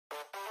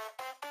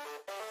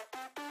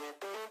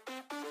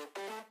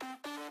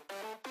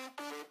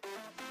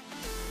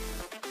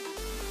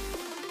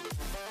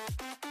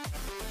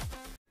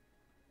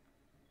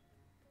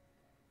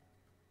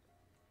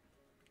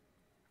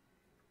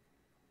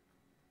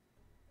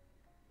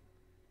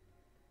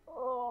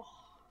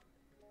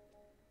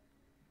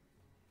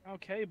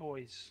Okay,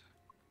 boys.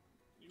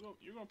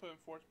 You're gonna put in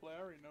fourth play.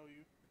 I already know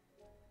you.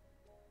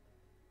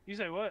 You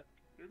say what?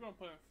 You're gonna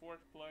put in fourth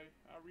play.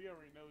 We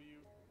already know you.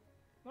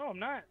 No, I'm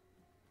not.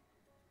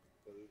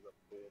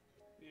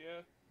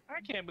 Yeah.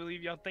 I can't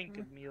believe y'all think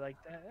of me like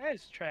that.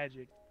 That's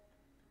tragic.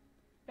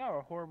 Y'all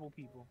are horrible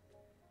people.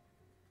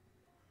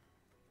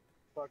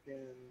 Fucking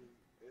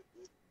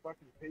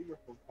Peter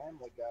from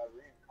Family Guy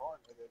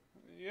reincarnated.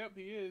 Yep,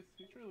 he is.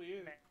 He truly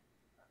is. Man.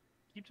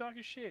 Keep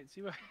talking shit.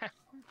 See what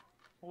happens.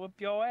 Whoop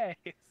your ass.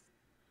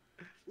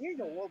 You ain't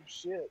gonna whoop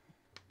shit.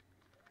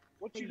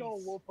 What you gonna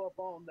Please. whoop up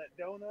on that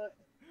donut?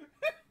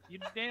 You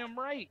damn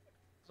right.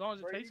 As long as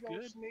it Bro, tastes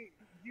good.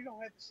 You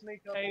don't have to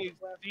sneak up on Hey, the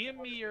plastic. DM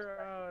me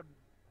your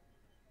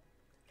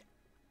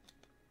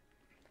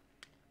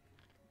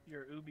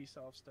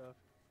Ubisoft stuff.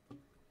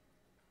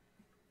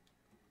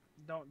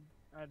 Don't.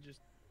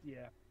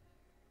 Yeah.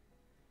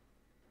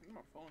 Where's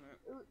my phone at?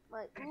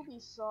 My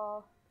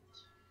Ubisoft.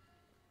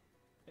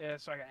 Yeah,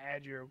 so I can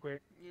add you real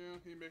quick. Yeah,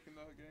 he making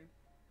another game.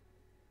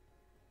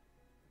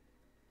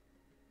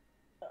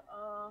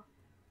 How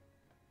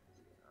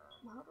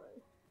do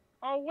I-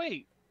 Oh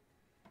wait,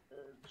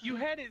 you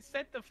had it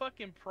set to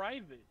fucking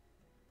private.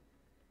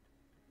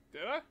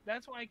 Did I?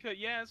 That's why I could.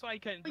 Yeah, that's why I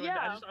couldn't join. Yeah.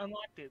 I just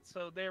unlocked it.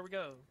 So there we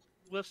go.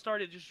 We'll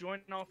start it just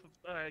joining off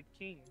of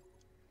King.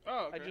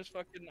 Oh, okay. I just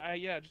fucking.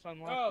 Yeah, just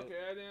unlocked Oh, it.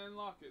 okay. I didn't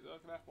unlock it.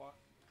 Okay, that's why.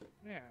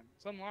 Yeah,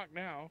 it's unlocked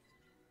now.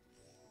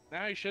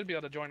 Now you should be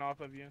able to join off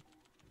of you.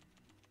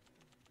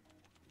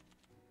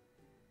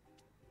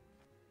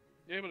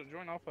 You're able to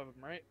join off of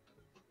him, right?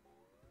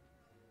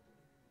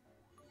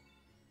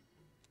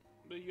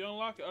 But you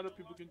unlock it, other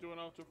people can join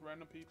off with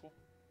random people.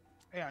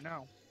 Yeah, I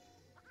know.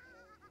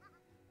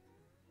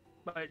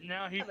 But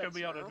now he should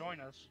be able to join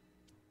us.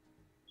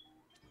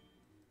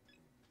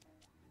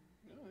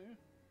 Oh, yeah.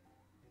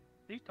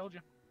 See, told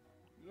you.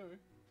 Yeah.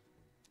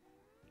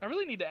 I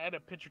really need to add a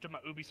picture to my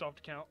Ubisoft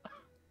account.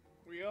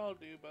 We all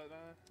do, but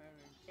I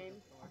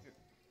haven't like it.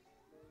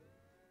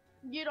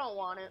 You don't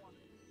want it.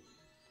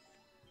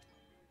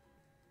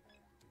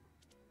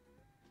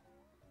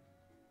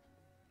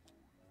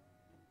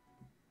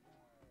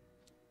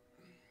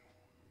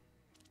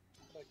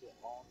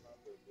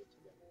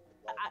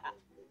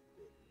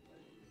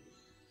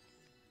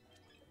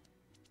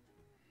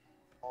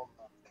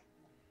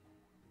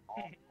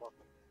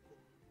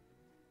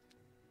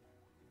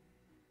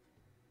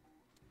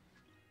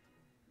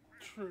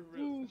 True.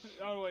 Really.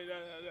 Oh wait,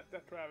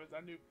 that's Travis.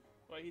 I knew.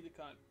 Wait, he's a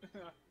cunt.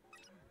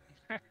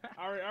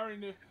 I already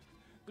knew.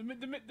 The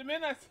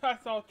minute I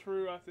saw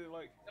True, I said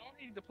like. Don't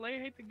need to play.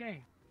 Hate the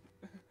game.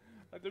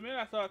 Like the minute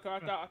I saw it, I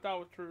thought it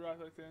was True. I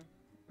was like,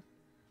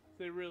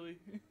 say really.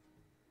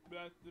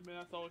 But the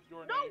minute I saw it was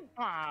your name.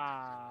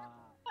 Ah.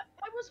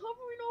 I was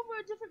hovering over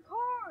a different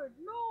card.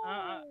 No.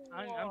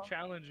 I'm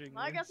challenging.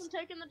 I you. guess I'm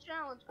taking the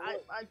challenge.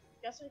 I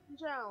guess I can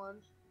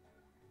challenge.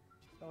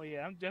 Oh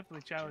yeah, I'm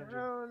definitely challenging.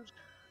 Challenge.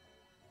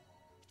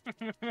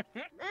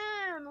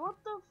 Man,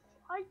 what the?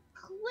 I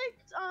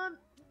clicked on.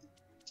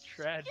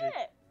 Tragic.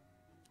 Shit.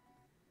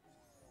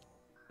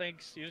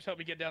 Thanks. You just helped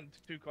me get down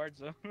to 2 cards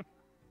though.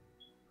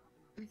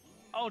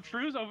 Oh,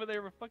 True's over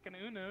there with fucking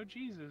Uno.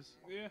 Jesus.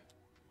 Yeah.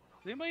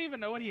 Does anybody even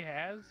know what he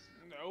has?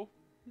 No.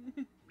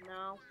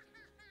 No.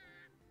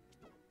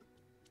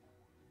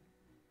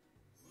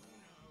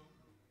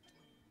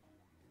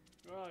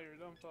 Oh, you're a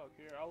dumb fuck.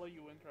 Here, I'll let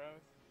you win,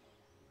 Travis.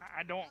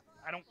 I don't.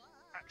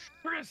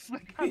 Chris,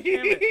 God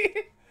damn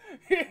it.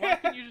 Why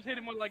can't you just hit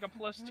him with like a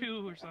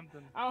 +2 or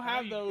something? I don't know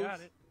have you those. got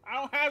it. I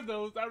don't have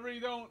those. I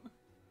really don't.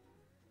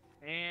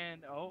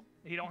 And oh,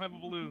 he don't have a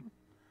blue.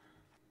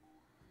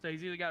 So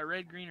he's either got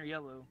red, green, or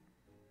yellow.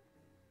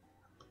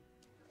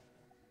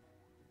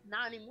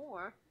 Not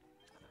anymore.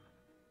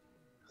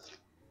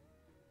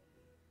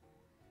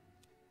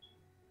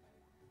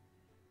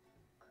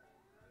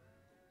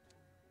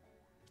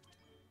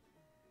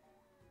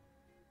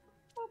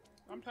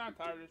 I'm kind of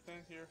tired of this thing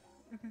here.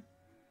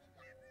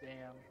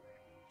 Damn.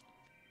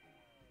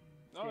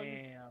 No,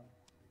 Damn.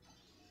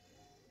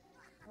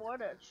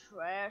 What a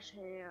trash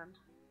hand.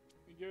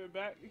 You give it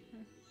back.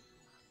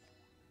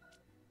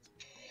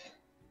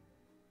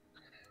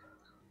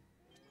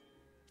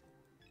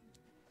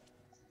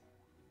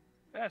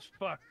 That's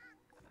fucked.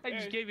 I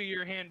just Hey. gave you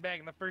your hand back,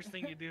 and the first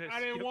thing you do is I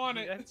didn't skip want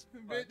me. it. That's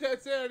Bitch, fucked.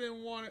 that's it. I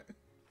didn't want it.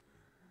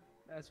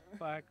 That's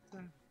fucked.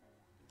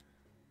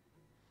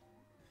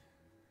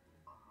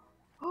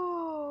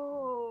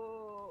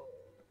 Oh.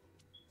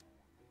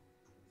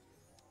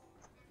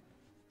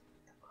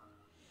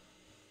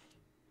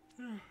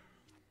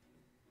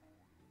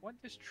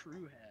 What does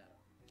True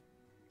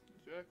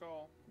have? Check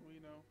all. We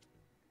know.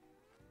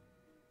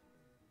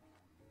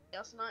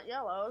 Guess not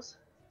yellows.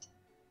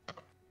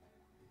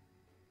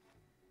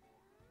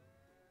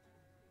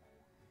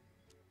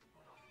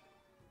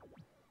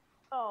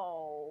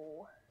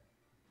 Oh.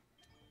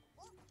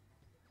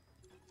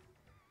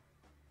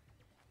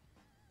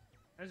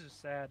 This is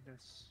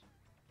sadness.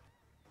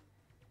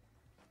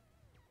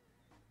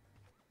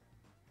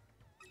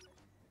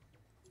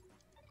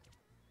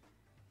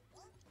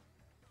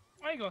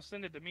 Why you gonna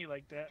send it to me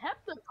like that?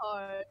 Kept the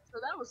card, so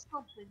that was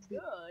something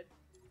good.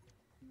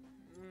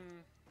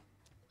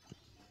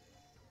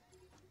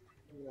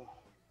 Yeah.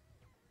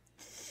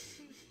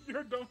 You're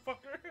a dumb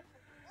fucker.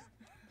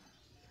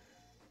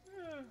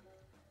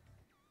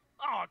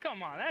 Oh,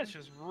 come on, that's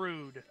just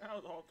rude. That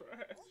was all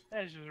trash.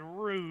 That's just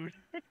rude.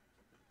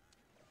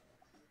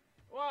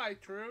 Why,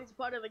 True? It's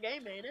part of the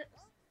game, ain't it?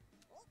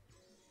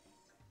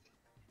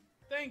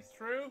 Thanks,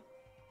 True.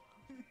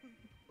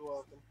 You're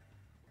welcome.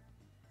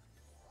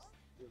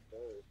 You're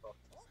very fucking.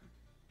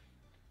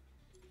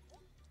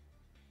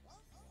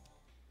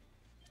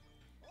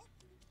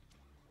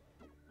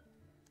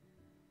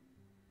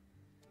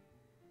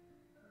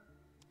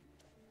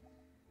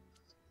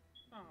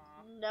 Aw.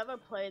 Never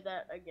play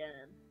that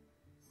again.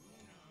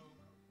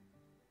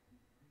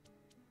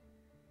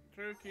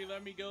 True, can you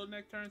let me go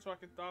next turn so I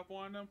can stop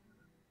one of them?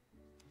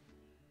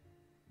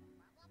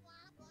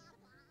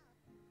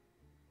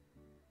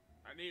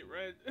 I need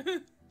red.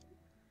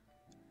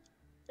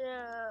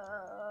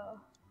 Yeah.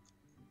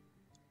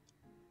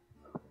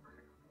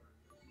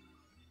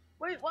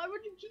 Wait, why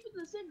would you keep it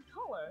the same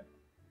color?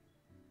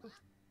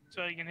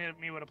 So you can hit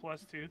me with a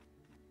 +2.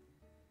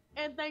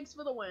 And thanks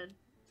for the win.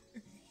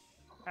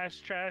 That's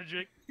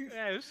tragic.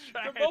 That's Did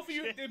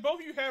tragic. both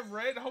of you have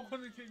red? I want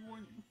to take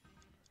one.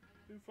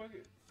 Dude, fuck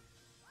it.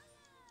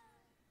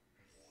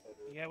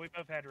 Yeah, we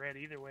both had red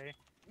either way.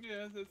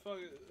 Yeah, that's fuck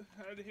it.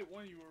 I had to hit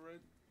one of you with red.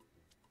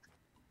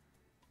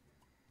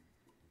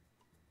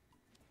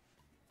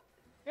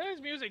 Yeah,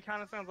 his music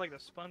kind of sounds like the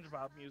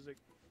SpongeBob music.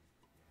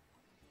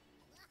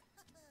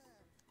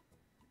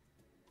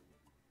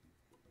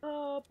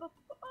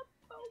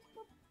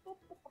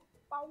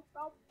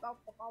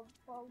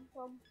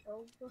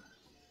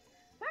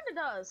 Kinda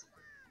does.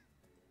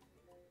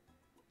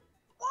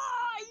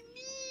 I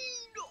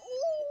need.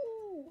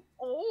 Oh.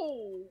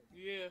 Oh.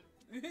 Yeah.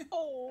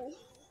 Oh.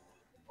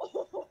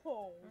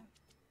 Oh.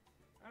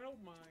 I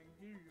don't mind.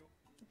 Here you go.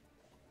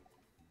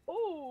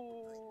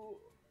 Oh.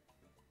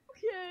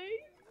 Okay.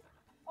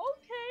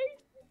 Okay.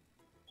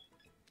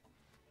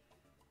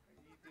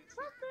 It's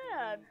not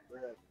bad.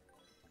 Red.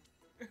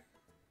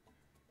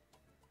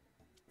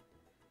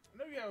 I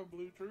know you have a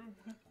blue, True.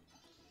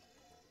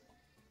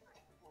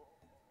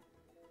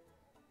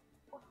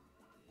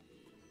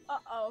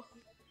 Uh-oh.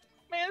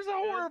 Man, this is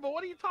horrible.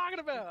 What are you talking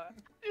about?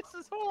 This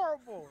is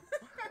horrible.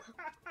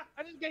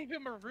 I just gave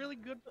him a really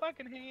good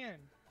fucking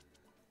hand.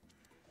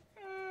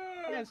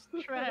 That's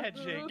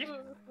tragic. Fucking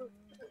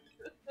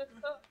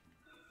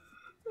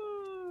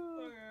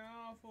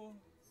awful.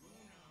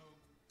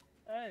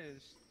 That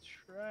is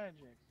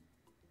tragic.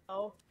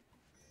 Oh.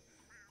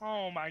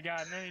 Oh my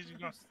god, now he's just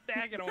gonna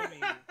stack it on me.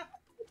 I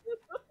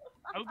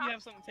hope you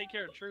have something to take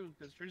care of True,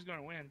 because True's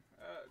gonna win.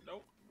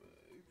 Nope.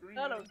 Green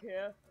I red. don't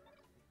care.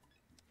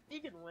 He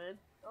can win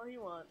all he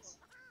wants.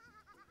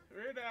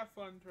 We're here to have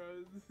fun, try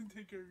to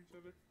take care of each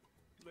other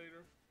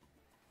later.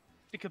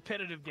 The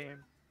competitive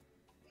game.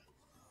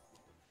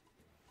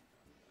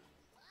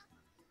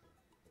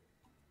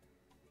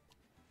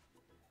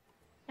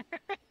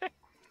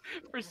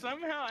 For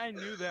somehow I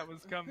knew that was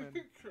coming.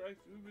 Christ,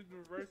 we've been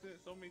reversing it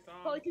so many times.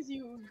 Probably because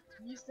you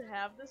used to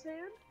have this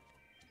hand.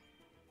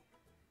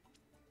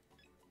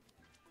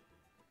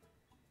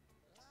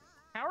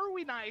 How are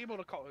we not able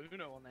to call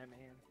Uno on that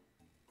man?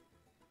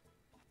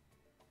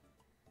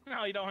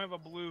 No, you don't have a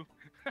blue.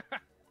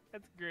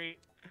 That's great.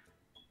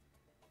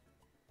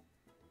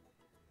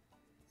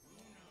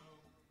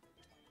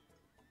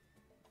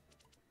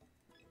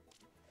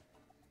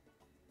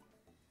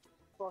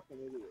 Fucking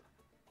idiot.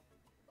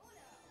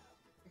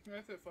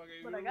 That's it, fuck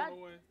it. But We're I got-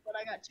 gonna win. But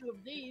I got two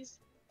of these.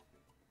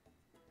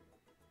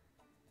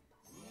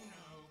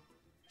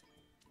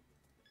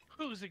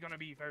 Who's it gonna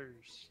be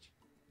first?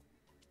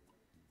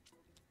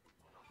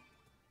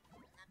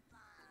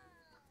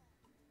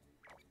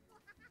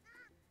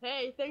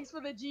 Hey, thanks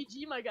for the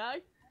GG, my guy.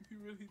 You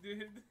really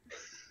did.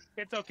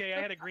 It's okay, I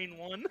had a green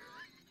one.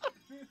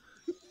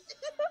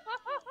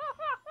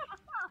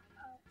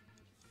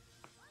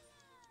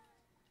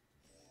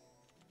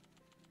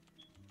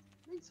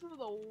 Thanks for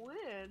the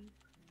win.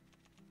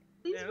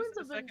 These Yeah, this wins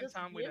is the have been second just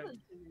time we given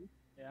done- to me.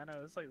 Yeah, I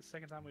know, it's like the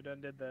second time we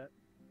done did that.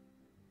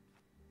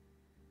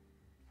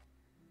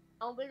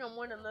 I don't think I'm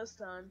winning this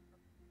time.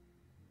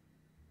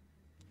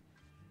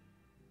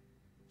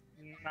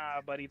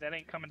 Nah, buddy, that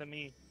ain't coming to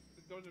me.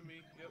 Go to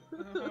me. Yep.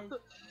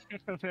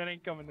 That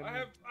ain't coming to I me.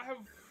 have.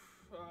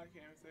 Oh, I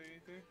can't say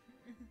anything.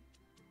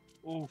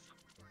 Oof.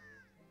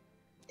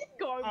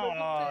 Going with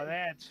Oh, the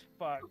that's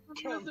fucked.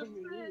 bitch. With the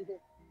bitch.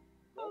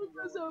 Oh,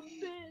 was a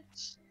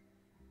bitch.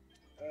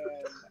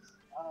 And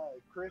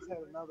Chris had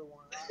another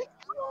one.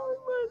 Oh,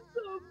 was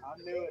I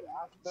knew it.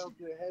 I felt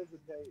it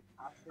hesitate.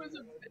 I a, was seen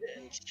a it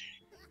hesitate. bitch.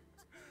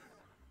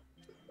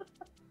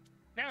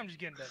 Now I'm just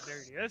getting that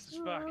dirty. This is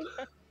fucked.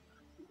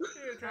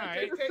 Here, try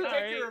Alright, take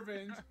alright. your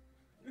revenge.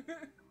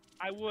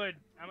 I would.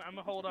 I'm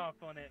gonna hold off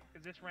on it,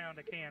 because this round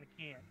I can't.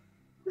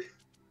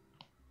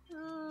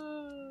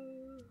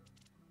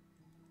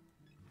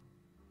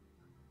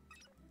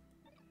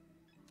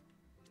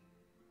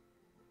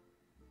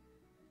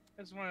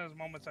 It's one of those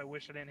moments I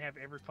wish I didn't have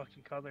every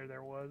fucking color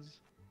there was.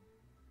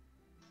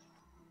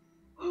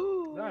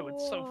 I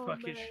would so Oh, fuck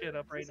his man, shit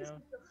up right this now.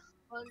 is the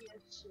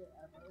funniest shit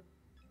ever.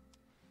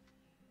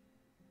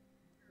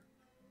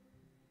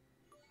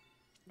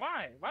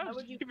 Why? Why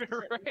would you keep it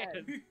keep it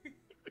red?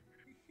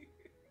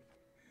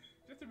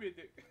 Just to be a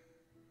dick.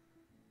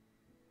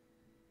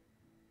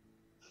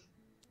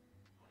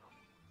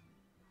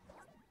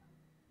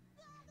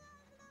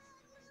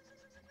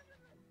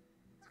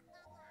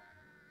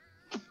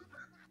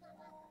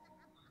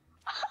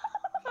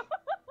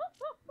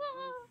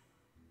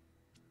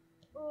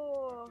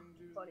 Oh, Fucking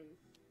dude. funny.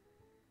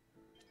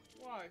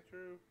 Why,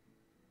 True?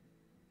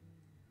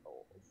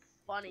 Oh,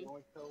 funny. The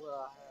only color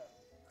I have.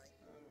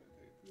 I'm gonna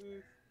take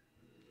this.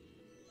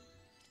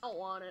 I don't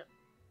want it.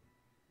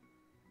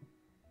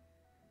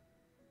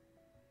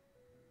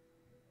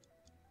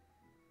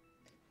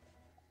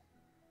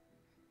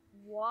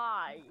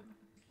 Why?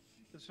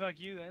 Just fuck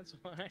you, that's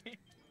why.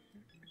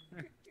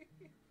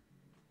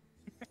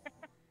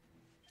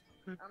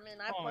 I mean,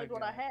 I Oh my played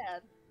what I God.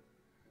 had.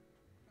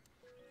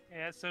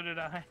 Yeah, so did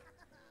I.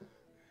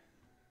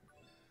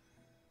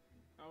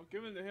 I was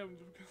giving it to him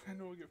just because I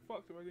know I'd get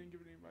fucked if I didn't give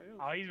it to anybody else.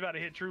 Oh, he's about to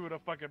hit True with a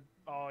fucking.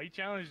 Oh, he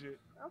challenged it.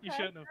 Okay, You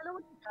shouldn't have. I know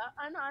what you got.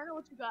 I know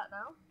what you got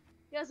now.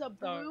 He has a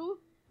blue,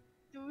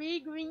 3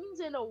 greens,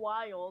 and a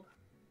wild.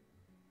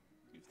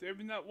 You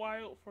saving that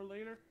wild for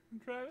later,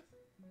 Travis?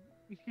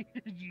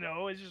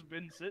 No, it's just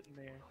been sitting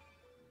there.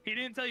 He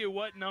didn't tell you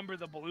what number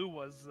the blue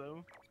was,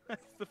 though.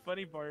 That's the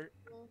funny part.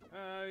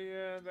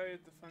 Yeah, that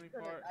is the funny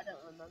part. I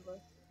don't remember.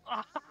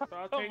 So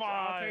I'll Come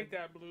I'll on. take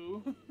that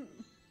blue.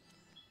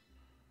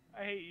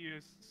 I hate you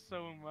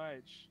so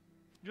much.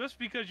 Just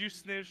because you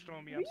snitched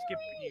on me, I'm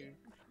skipping you.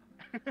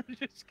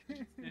 Just 'cause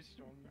you snitched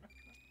on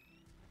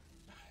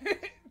me.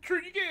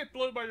 True, you get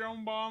exploded by your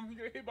own bomb. You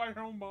get hit by your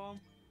own bomb.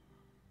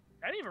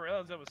 I didn't even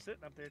realize I was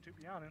sitting up there, to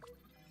be honest.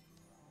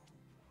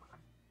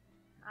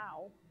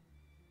 Ow.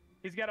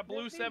 He's got a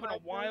blue That'd be 7, my a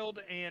wild,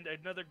 and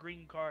another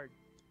green card.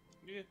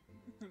 Yeah,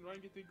 I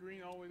get the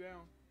green all the way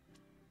down.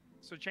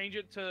 So change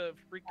it to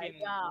freaking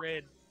Yeah.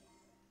 red.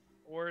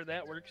 Or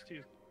that works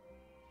too.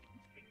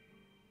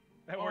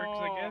 That works,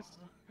 I guess.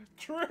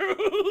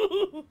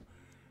 True.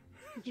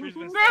 True's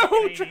been No,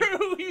 staying.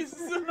 True, you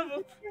son of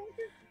a.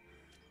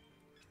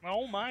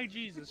 Oh my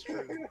Jesus,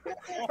 True.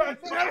 I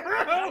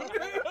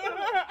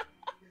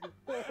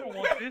I don't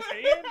want this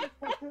hand.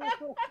 Okay,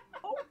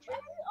 I'll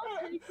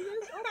take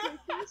this. I'll take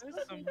this. This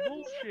is some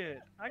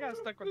bullshit. I got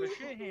stuck with the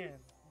shit hand.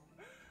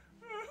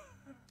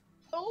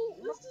 Oh,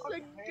 this is a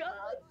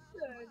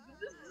godsend.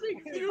 This is a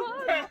You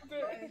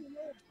godsend.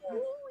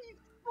 Holy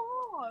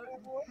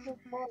fuck. What the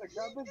fuck?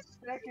 I've been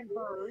stacking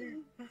for a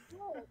week.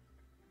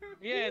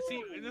 Yeah,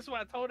 see, this is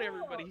what I told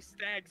everybody. He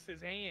stacks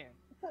his hand.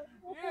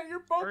 Yeah, you're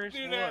both First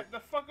do look. that. The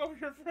fuck over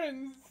your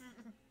friends.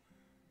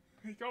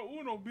 You got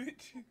Uno,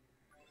 bitch.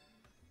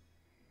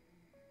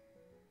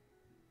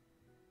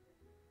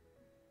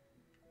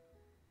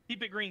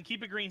 Keep it green.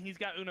 Keep it green. He's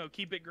got Uno.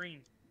 Keep it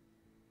green.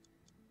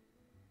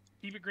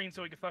 Keep it green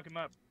so we can fuck him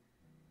up.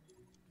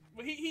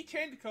 But he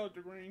changed the color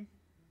to green.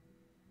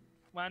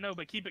 Well, I know,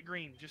 but keep it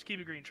green. Just keep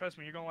it green. Trust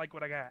me, you're gonna like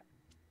what I got.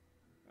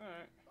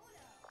 Alright.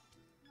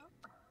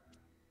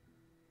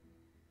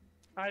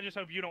 I just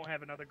hope you don't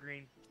have another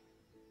green.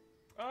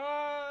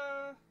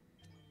 Nope.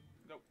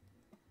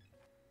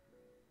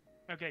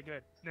 Okay,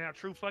 good. Now,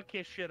 True, fuck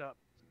his shit up.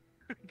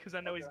 Because I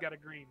know he's got a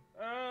green.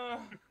 Draw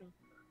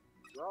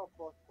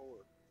 +4.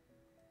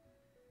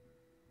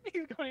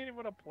 He's going to hit him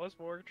with a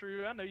 +4,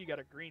 True. I know you got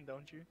a green,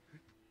 don't you?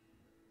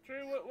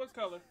 True, what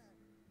color?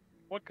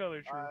 What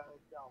color, True?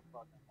 Don't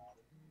fucking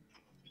matter.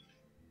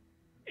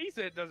 He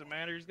said it doesn't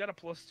matter. He's got a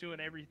 +2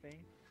 and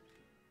everything.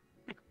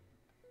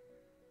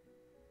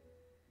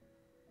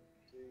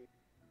 See,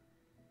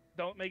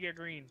 Don't make it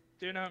green.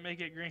 Do not make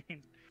it green.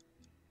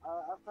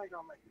 I think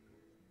I'll make it.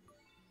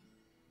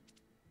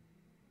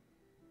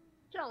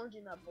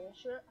 Challenging that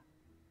bullshit.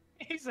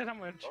 He said I'm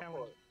going to Go for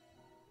challenge. it.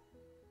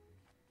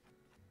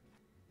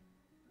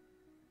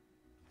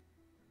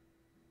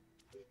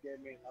 Just gave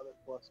me another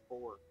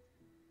 +4.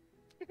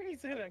 He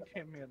said that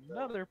gave me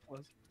another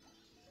plus.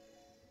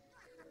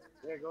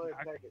 Yeah, go ahead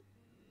and take it.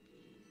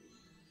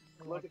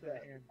 Look at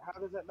that. hand. How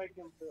does that make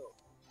him feel?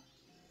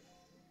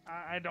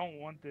 I don't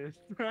want this.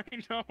 I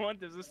don't want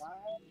this. Wait,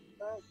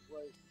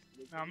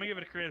 No, I'm gonna give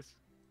it to Chris.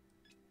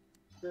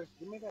 Chris,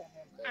 give me that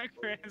hand back,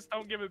 please. Chris,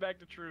 don't give it back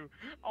to True.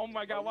 Oh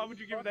my God, why would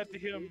you give that to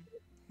him?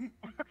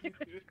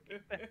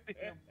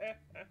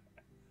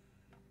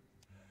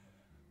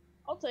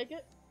 I'll take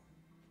it.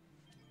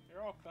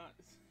 You're all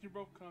cunts. You're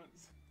both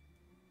cunts.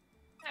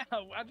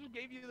 Ow, I just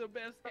gave you the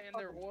best hand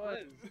there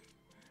was.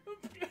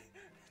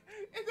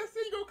 It's a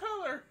single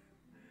color.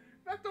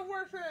 That's the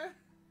worst hand.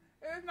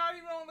 And it's not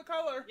even on the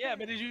color. Yeah,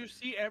 but did you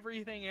see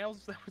everything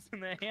else that was in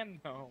the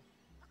hand though?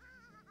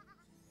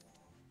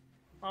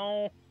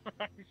 Oh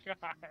my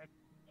God.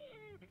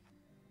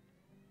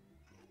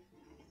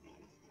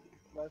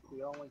 That's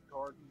the only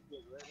card you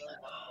get rid of.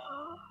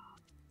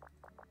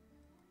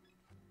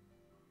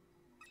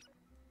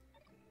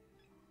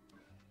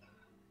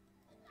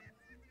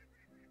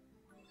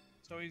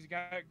 So he's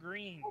got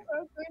green.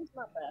 Okay, green's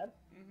not bad.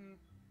 Mm-hmm.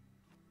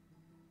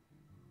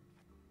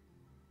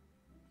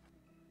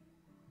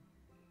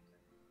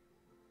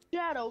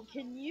 Shadow,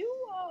 can you,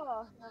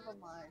 never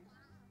mind.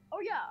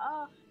 Oh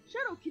yeah,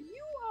 Shadow, can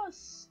you,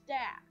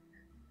 stack?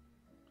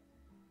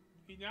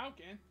 He now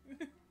can.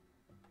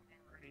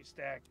 Already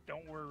stacked.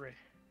 Don't worry.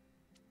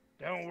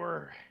 Don't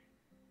worry.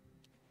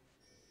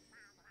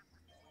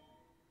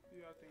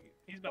 Yeah, I think it.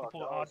 He's about to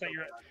pull. Oh,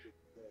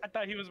 I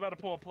thought he was about to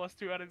pull a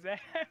 +2 out of his ass.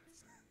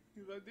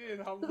 If I did,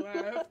 I would laugh.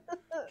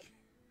 I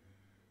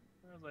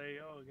was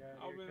like, oh god.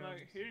 I'll be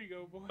like, here you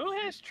go, boy. Who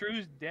has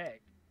True's deck?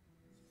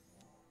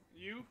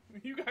 You?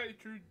 You got a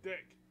true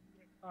deck.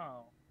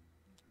 Oh.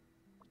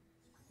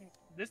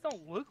 This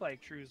don't look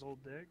like True's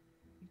old deck.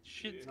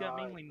 Shit's got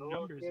mainly the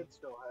little numbers. kid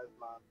still has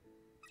mine.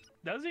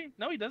 Does he?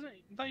 No, he doesn't.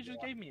 I thought he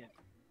just gave me it.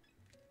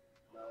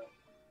 No,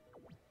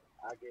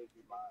 I gave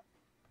you mine.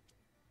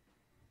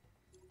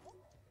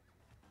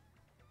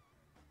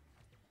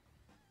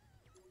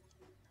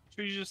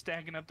 True's just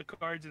stacking up the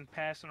cards and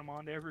passing them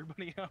on to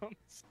everybody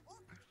else.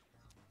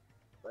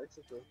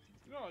 Basically,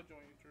 You know I'll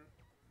join you, True.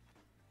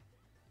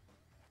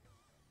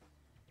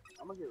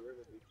 I'm gonna get rid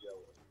of these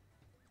yellows.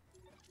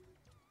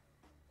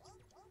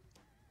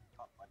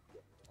 Oh, my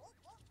God.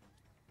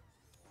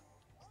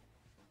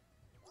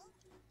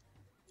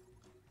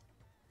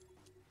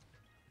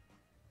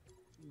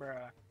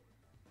 Bruh.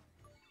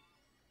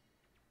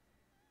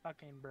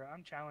 Fucking bruh.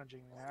 I'm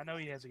challenging, man. I know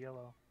he has a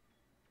yellow.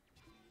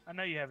 I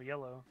know you have a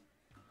yellow.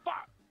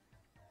 Fuck!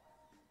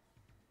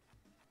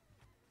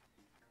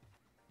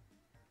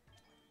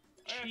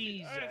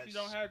 Jesus I actually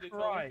don't have the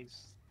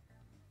Christ.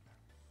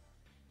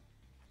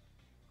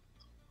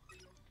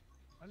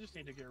 I just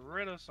need to get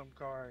rid of some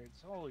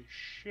cards. Holy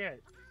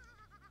shit.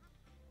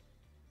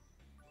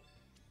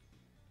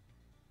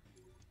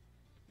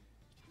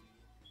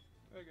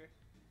 Okay.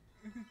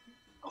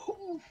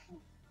 Oh,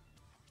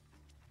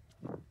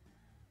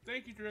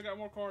 Thank you, Drew. I got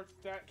more cards to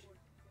stack.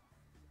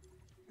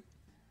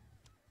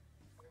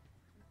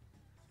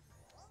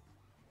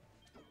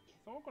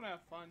 So I'm gonna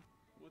have fun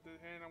with the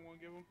hand I'm gonna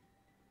give him.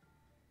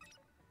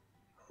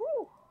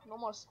 whew, no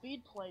more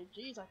speed play.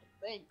 Jeez, I can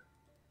think.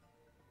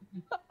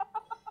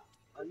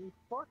 Are you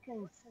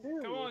fucking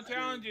serious? Come on,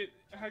 challenge it.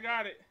 I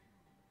got it.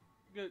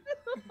 Good.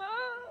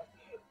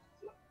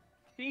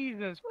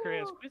 Jesus,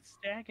 Chris, quit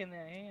stacking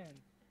that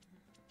hand.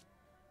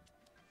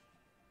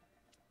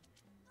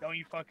 Don't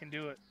you fucking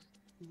do it.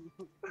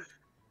 Of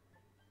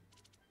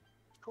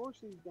course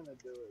he's gonna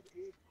do it.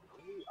 He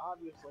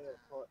obviously has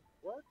put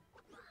what?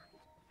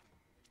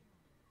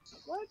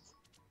 What?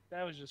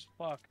 That was just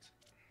fucked.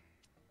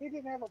 He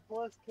didn't have a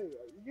 +2.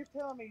 You're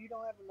telling me you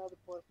don't have another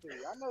 +2?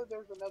 I know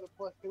there's another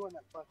 +2 in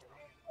that fucking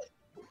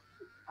hand.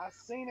 I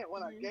seen it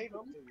when I gave it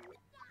to you.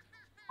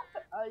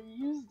 I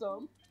used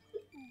them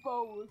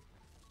both.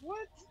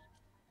 What?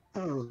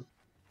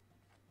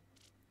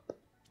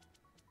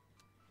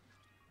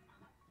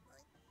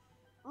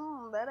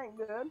 That ain't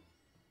good.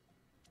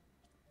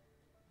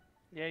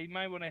 Yeah, you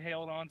might want to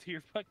held on to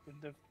your fucking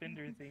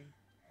defender thing.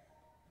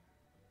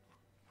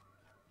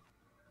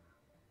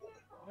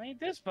 Ain't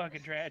this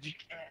fucking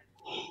tragic?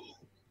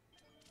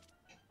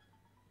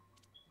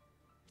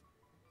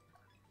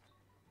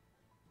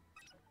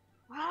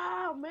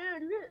 Wow,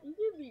 man, you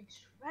give me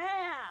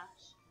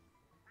trash.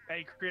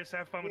 Hey, Chris,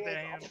 have fun with that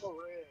hand. All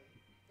red.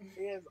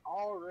 He is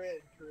all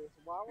red, Chris.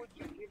 Why would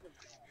you give him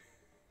that?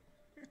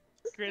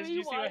 Chris, do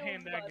you see what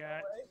hand that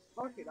got?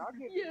 Fuck it, I'll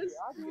give Yes, it.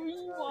 I'll give it.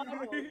 I'll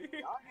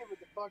give it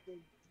to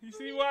fucking. You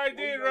see what I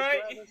did, What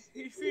right? you got, Travis?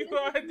 You see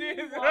what I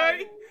did,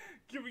 right?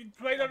 Give me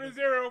play under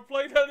 0.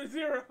 Play under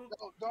 0.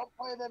 Don't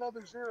play that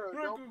other 0.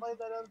 Don't play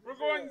that other 0. We're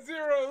going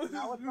zeros.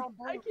 Now it's on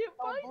blue. I can't It's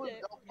on find blue.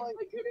 it. Don't play.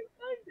 I couldn't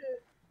find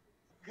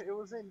it. It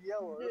was in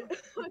yellow. I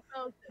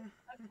found it.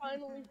 I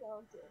finally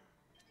found it.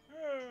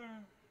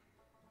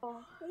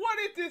 Oh. What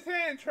is this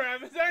hand,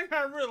 Travis? I did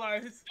not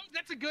realize. Dude,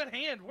 that's a good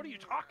hand. What are you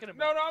talking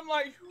about? No, I'm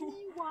like,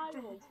 Three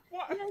wilds.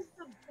 what? He has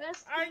the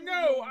best. I thing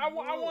know. in the I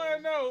want world.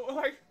 to know,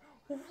 like,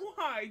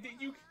 why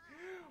did you?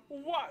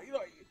 Why?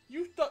 Like,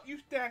 you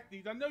stacked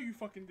these. I know you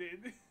fucking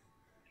did.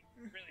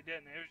 Really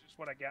didn't. It was just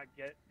what I got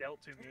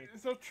dealt to me.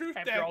 So true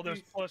stacked After all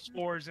those these.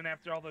 +4s and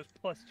after all those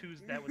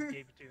 +2s that was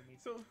gave to me.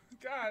 So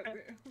God.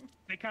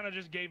 They kind of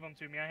just gave them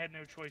to me. I had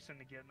no choice in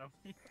getting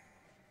them.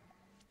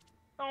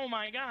 Oh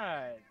my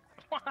god.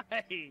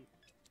 Why?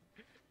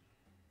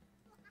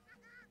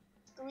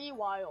 3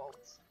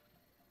 wilds.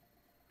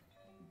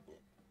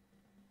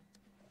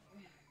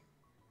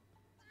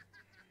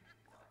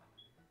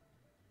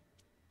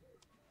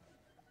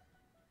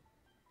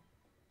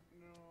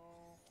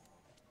 No.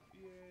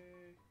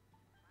 Yay.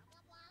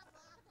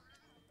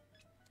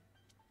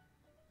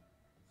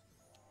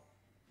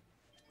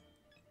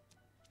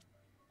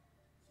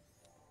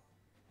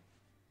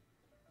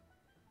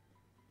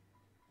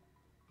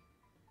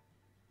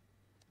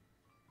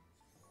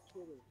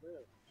 What is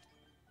this?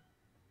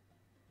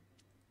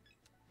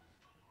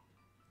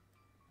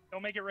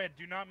 Don't make it red.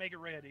 Do not make it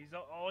red.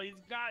 All he's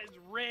got is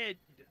red.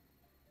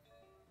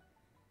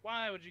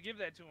 Why would you give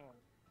that to him?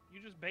 You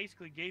just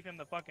basically gave him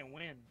the fucking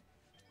win.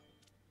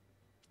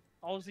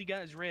 All he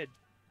got is red.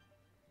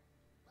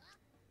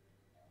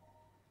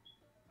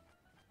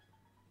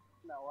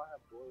 No, I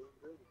have blue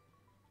and green.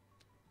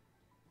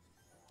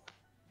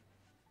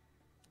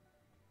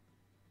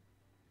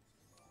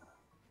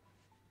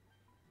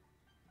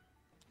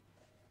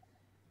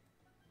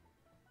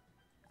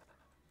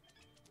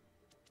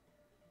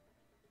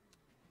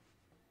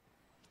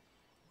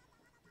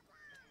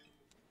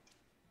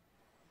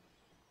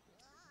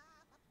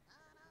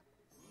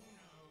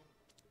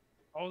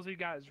 All he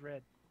got is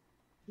red.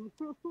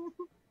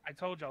 I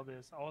told y'all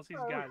this. All he's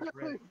got is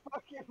red. Really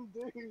fucking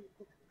dude.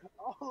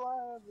 All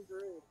I have is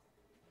red.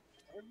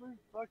 Every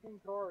fucking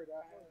card I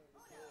have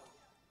is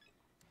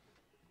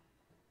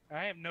red.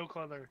 I have no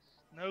color.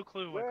 No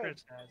clue what Red.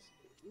 Chris has.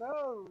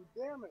 No,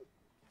 damn it.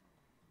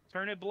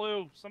 Turn it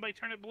blue. Somebody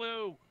turn it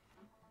blue.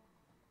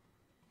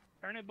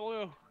 Turn it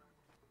blue.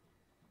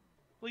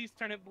 Please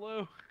turn it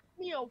blue.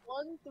 Me a 1,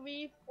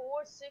 3, 4,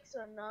 6,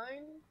 or 9.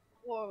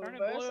 Or Turn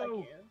it reverse, I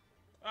blue. can.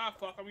 Ah,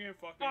 fuck, I'm getting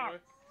fucked Fuck.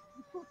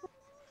 anyway.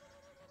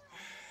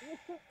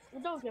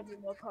 Don't give me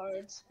more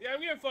cards. Yeah,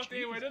 I'm getting fucked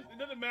anyway, it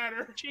doesn't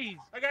matter. Jeez.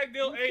 I gotta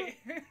deal 8.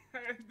 I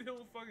gotta deal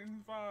with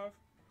fucking 5.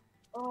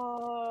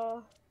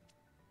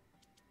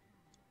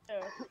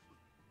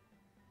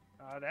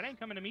 Yeah. That ain't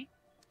coming to me.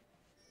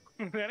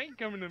 That ain't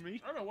coming to me.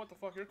 I don't know what the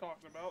fuck you're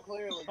talking about.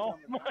 Clearly Oh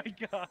coming out.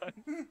 my god.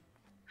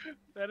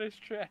 That is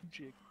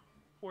tragic.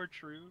 Poor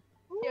True.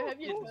 Yeah, have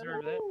you Didn't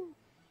deserve that.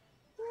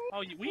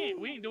 Oh, we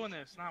ain't doing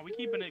this. Nah, we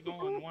keeping it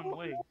going one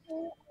way.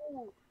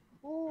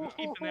 We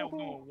keeping that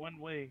going one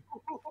way.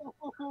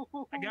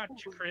 I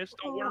got you, Chris.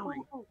 Don't worry.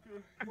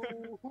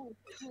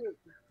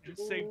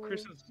 Just saved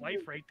Chris's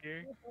life right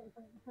there.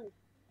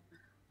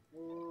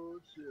 Oh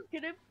shit.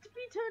 Can it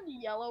be turned to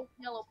yellow?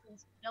 Yellow,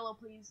 please. Yellow,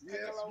 please. Yes,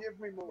 Yellow. give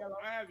me more. Yellow.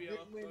 I have yellow,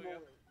 Give me so more.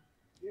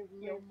 yeah. Give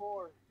me Yep.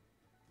 more.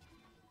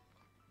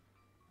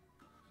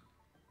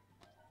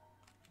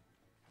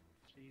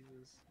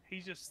 Jesus.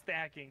 He's just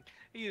stacking.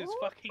 He is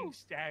fucking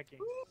stacking.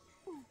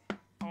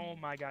 Oh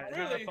my god.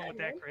 Have Really? fun with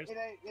that, Chris. It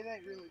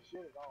ain't really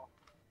shit at all.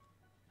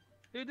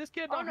 Dude, this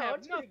kid Oh don't no, have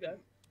it's pretty nothing.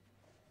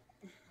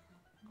 good.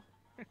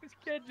 This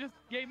kid just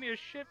gave me a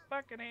shit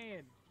fucking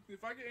hand.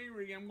 If I get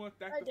angry again, I'm going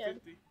back I to did.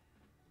 50.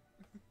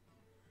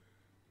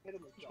 Hit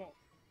him with Just something. won't-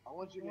 I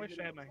want you I to wish hit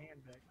I him had my with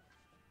hand back.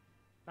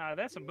 Nah,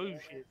 that's some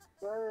bullshit.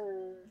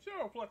 Sir.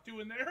 Sure, I'll plus 2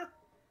 in there.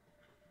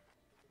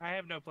 I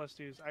have no plus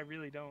twos. I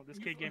really don't. This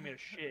kid gave me a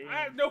shit I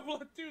have hand. no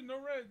plus 2, no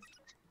reds.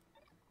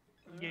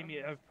 He gave me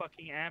a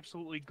fucking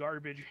absolutely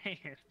garbage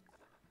hand.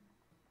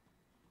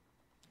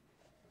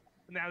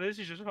 Now this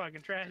is just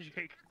fucking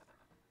tragic.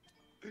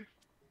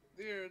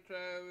 Dear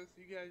Travis,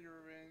 you got your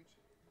revenge.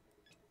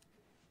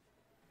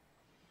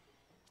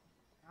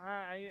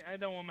 I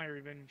don't want my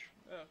revenge.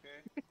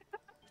 Okay.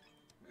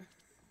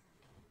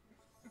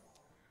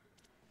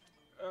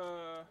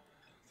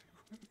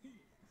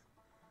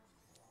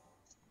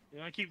 You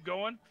wanna keep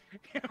going?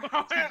 You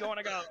wanna keep going?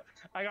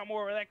 I got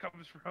more where that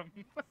comes from.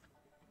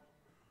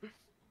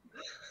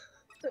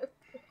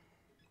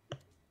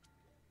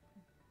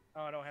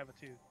 Oh, I don't have a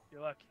 2.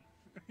 You're lucky.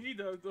 He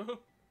does though.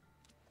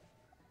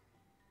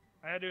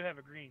 I do have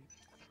a green.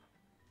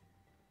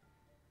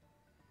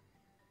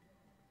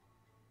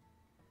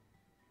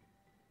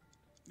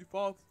 You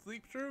fall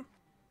asleep, True?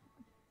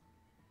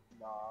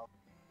 Nah.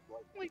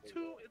 Only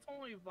 2. It's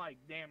only like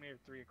damn near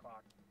 3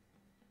 o'clock.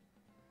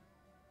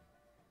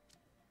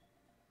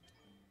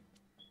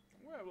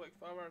 We have like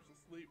 5 hours of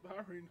sleep. I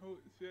already know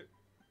it. Shit.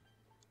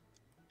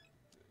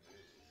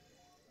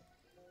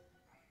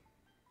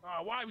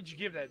 Why would you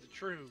give that to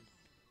True?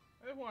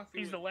 I just want to see.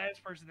 He's the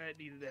last person that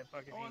needed that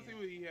fucking I want hand. to see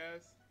what he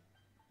has.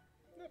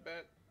 Not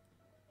bad.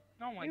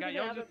 Oh my You god, can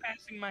y'all have just it.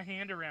 passing my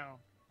hand around.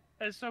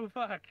 That's so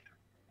fuck.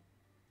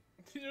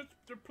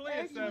 They're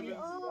playing Actually, 7s.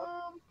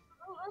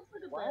 let's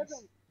look Why at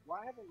this.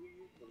 haven't you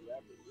used the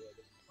rabbit yet?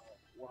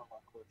 That's one of my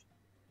questions.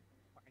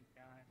 My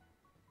god.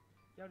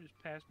 Y'all just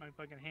passed my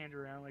fucking hand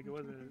around like it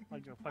was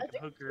like a I fucking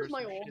think hooker this or was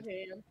my some old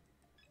shit. hand.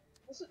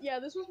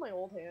 This was my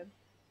old hand.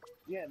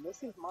 Yeah, and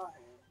this is my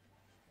hand.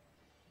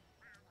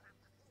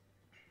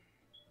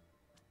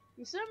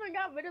 You still haven't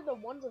got rid of the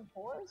 1s and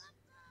 4s?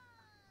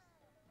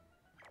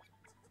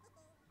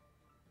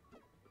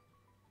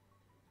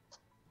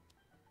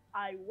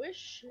 I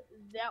wish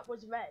that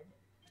was red.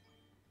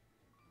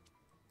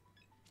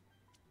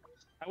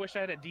 I wish I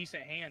had a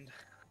decent hand.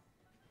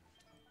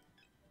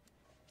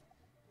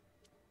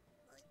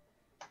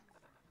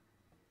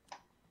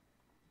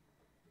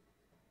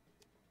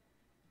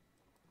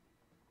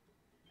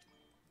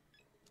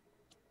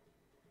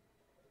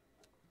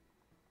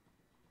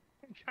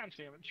 God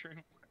damn it, True.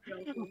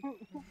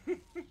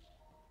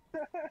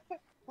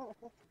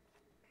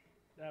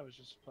 That was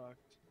just fucked.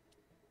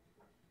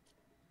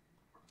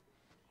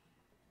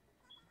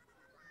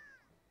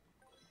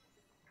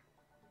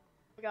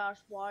 Oh my gosh,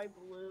 why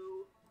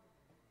blue?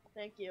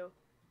 Thank you.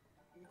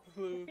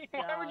 Blue.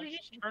 Why would you Gosh.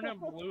 just turn it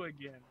blue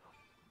again?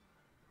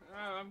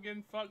 I'm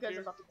getting fucked You guys here.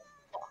 are about to get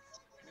fucked.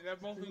 And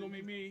that mostly gonna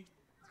be me.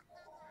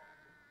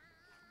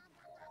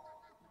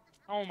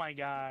 Oh my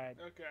god.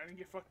 Okay, I didn't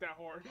get fucked that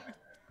hard.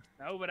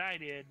 No, but I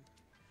did.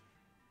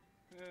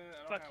 I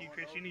don't Fuck have you, one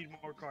Chris. of You those. need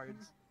more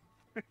cards.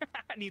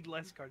 I need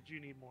less cards. You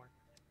need more.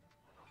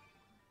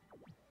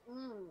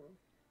 Mm.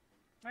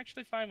 I'm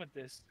actually fine with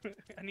this.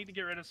 I need to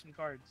get rid of some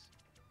cards.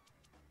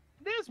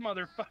 This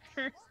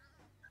motherfucker.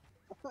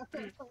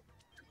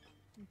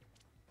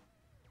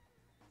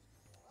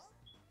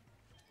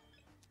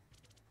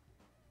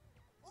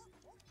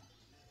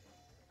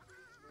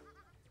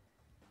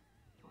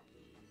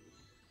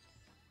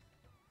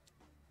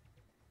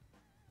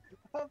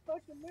 I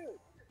fucking knew it.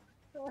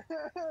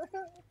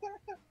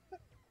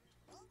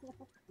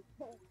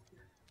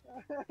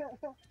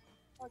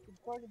 I can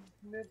fucking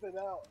sniff it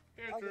out.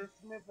 Here, I can Drew.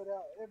 sniff it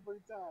out every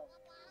time.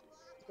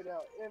 Sniff it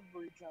out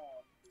every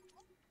time.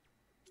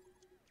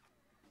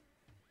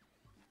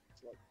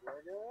 Like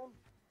dragon.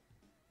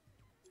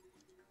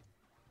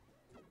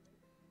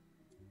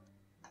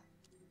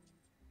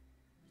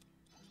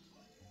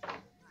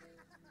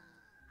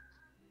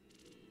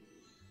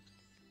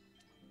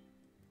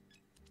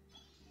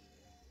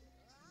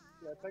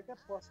 Yeah, take that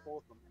 +4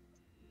 from me.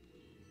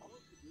 Why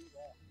would you do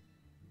that?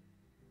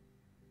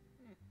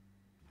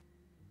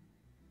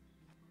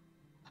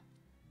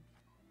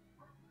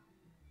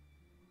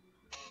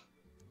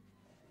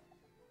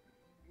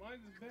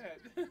 Mine's bad.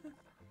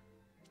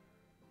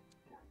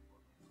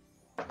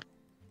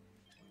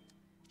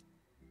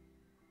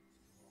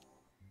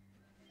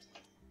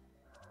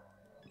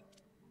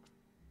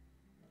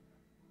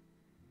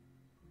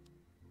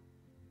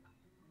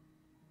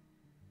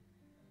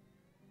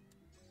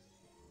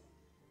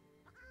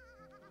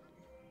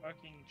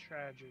 Fucking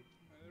tragic.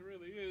 It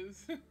really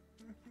is.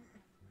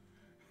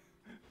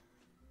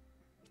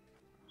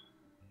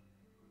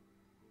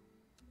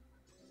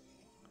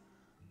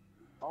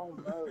 Oh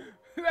no.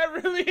 That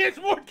really is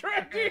more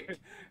tragic.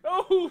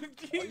 Oh Are you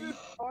Jesus!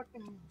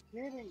 fucking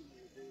kidding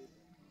me, dude?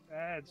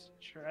 That's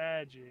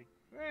tragic.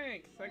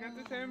 Thanks, I got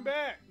this hand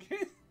back.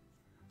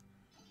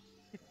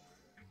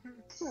 I'm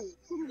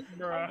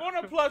Bruh. going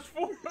to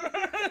 +4.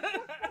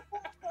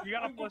 You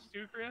got a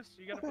 +2, Chris?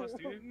 You got a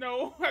 +2?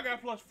 No, I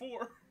got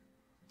 +4.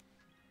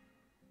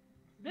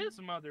 This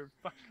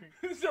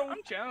motherfucker. So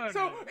I'm challenging.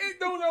 So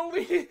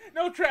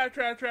no trap.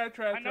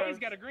 I know he's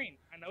got a green.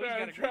 I know he's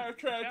got a green.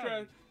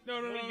 Trap.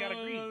 No. Well, you got a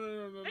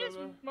green. This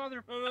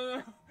motherfucker.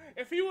 No.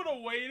 If he would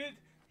have waited,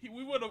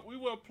 we would have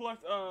plus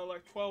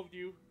like 12'd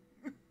you.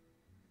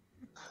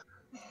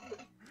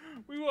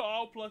 We would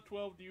all plus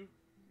 12'd you.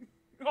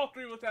 All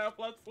three would have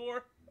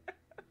 +4.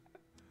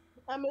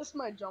 I missed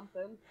my jump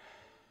in.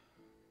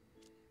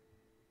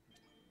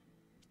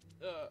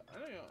 I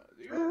don't know.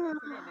 I can't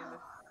remember.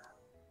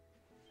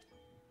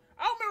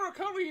 I don't remember what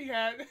color he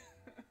had.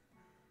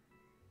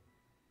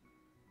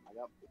 I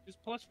got Just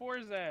 +4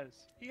 his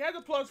ass. He had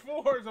the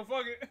 +4, so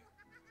fuck it.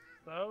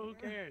 So who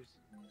cares?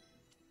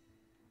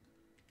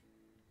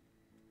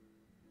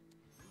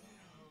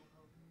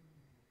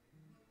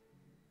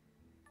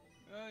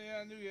 Oh yeah,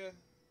 I knew ya.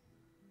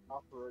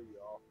 I'll throw you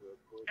off real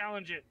quick.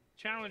 Challenge it.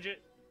 Challenge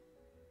it.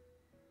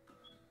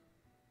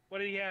 What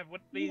do you have?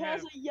 What do He you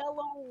has have? a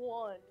yellow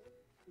one.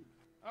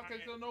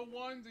 Okay, so no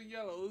ones and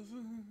yellows.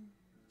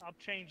 I'll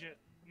change it.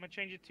 I'm gonna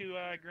change it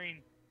to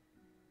green.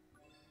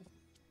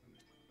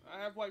 I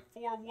have like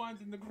 4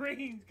 ones in the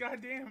greens.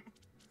 Goddamn.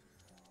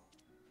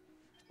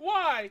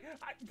 Why?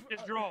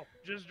 Just draw.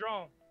 Just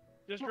draw.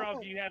 Just draw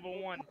if you have a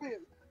 1. Play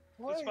it.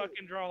 Just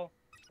fucking draw.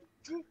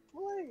 Just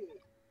play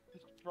it.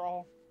 Just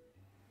draw.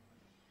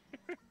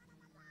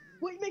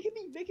 Wait, make it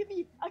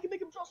me. I can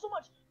make him draw so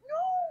much.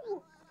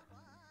 No!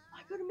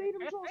 I could have made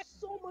him draw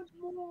so much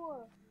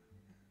more.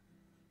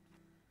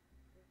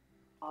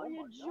 Oh, Oh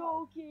you're my God.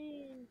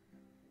 joking.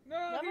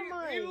 No, Never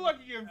mind. He's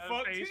lucky getting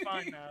fucked. Okay, he's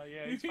fine now.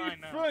 Yeah, he's fine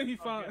now. He's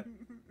Okay. fine.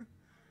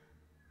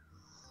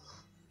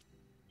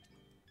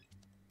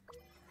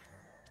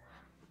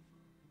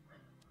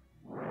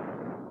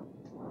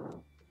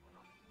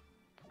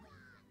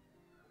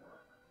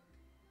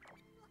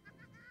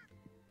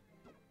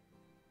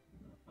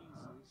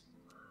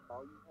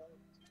 All you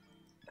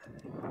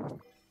have.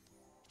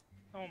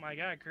 Oh my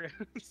god,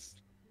 Chris.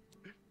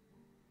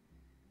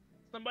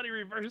 Somebody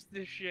reverse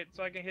this shit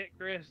so I can hit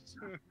Chris.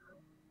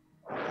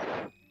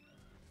 I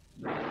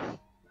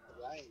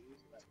ain't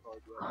using that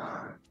card yet.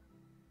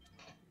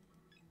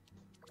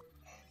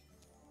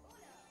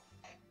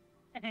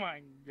 Oh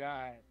my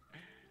god.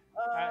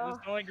 That's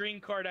the only green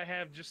card I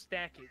have. Just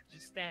stack it.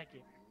 Just stack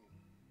it.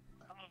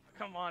 Oh,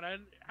 come on.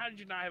 How did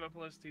you not have a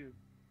 +2?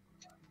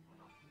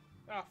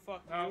 Ah,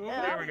 fuck Oh, you.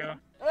 there we go.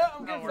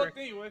 I'm Don't getting worry. fucked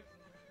anyway.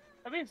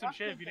 I'd be in some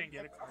shit if you didn't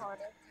get a card.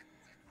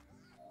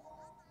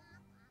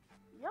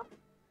 Yep.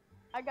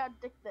 I got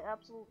Dick the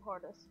absolute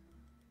hardest.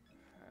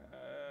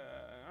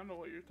 I don't know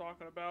what you're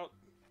talking about.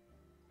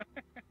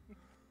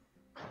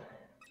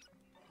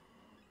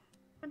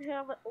 I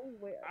have it. Oh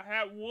wait. I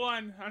had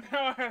 1.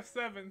 Now I have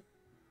 7.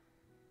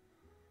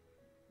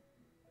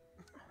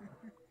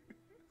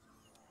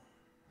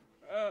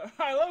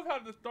 I love how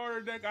the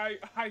starter deck I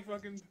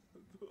fucking.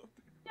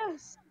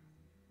 Yes.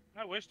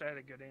 I wished I had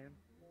a good hand.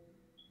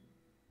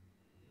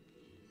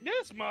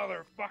 This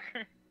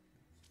motherfucker.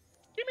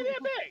 Give me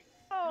that back.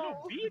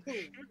 Oh. Little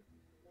bitch.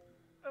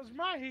 That's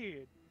my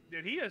head.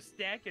 Dude, he is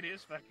stacking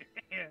his fucking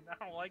hand. I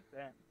don't like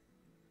that.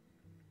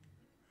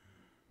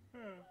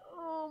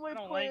 Oh, my I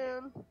don't like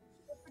plan.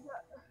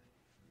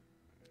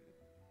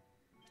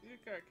 You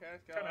got cash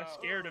cow I'm kind of out.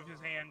 scared of his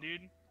hand,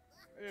 dude.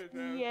 Here's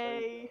that.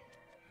 Yay.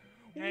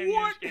 And you're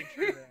What? scared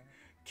of that.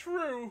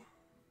 True.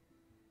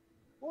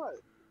 What?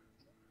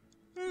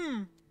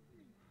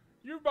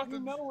 You're about You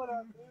to. know what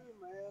I do,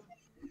 man.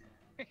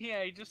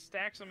 Yeah, he just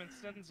stacks them and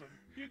sends them.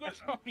 You go-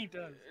 That's all he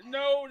does.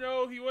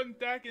 No, he wasn't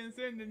stacking and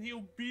sending. He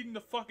was beating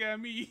the fuck out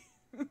of me.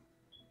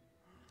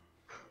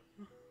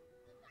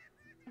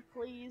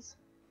 Please.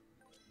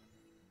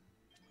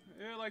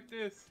 Yeah, like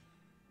this.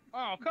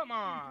 Oh, come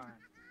on.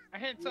 I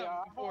hit something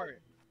Yeah, before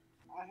it.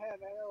 I had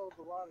L's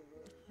a lot of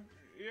it.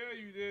 Yeah,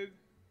 you did.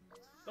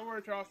 Don't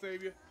worry, Charles,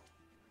 save you.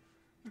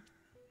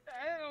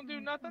 I don't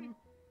do nothing.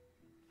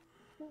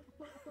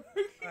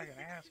 Like an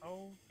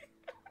asshole.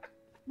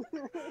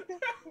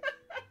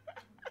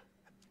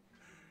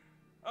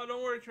 Oh,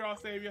 don't worry,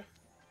 Charles, save you.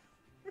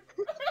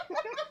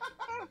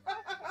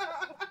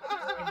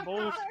 Fucking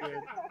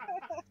bullshit.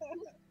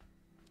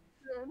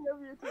 Dan,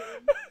 have your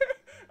turn.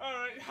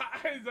 Alright,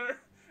 Heiser.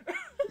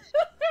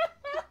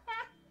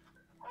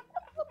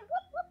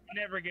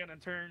 Never gonna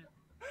turn.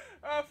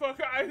 Oh, fuck,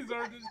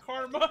 Heiser. This is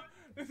karma.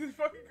 This is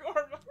fucking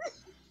karma.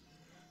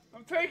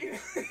 I'm taking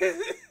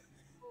it.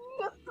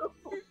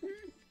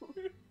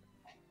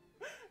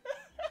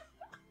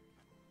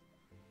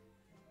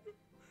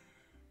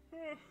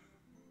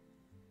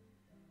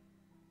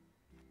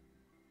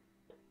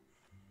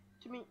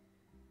 To me.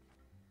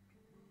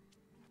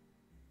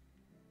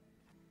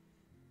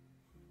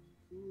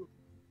 Ooh.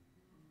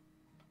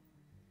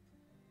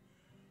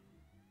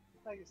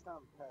 I think it's time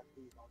to pass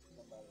these on to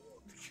somebody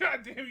else. God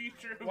damn you,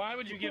 True. Why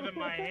would you give him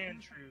my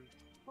hand,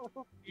 True?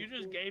 You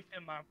just gave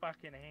him my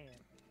fucking hand.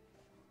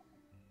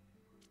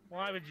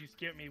 Why would you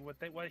skip me with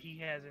what he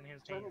has in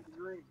his Turn hand? it to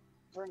green.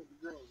 Turn it to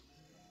green.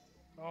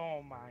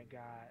 Oh my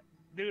god.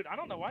 Dude, I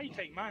don't know why you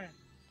take mine.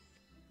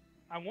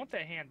 I want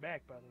that hand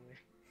back, by the way.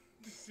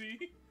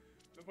 See?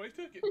 Nobody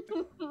took it.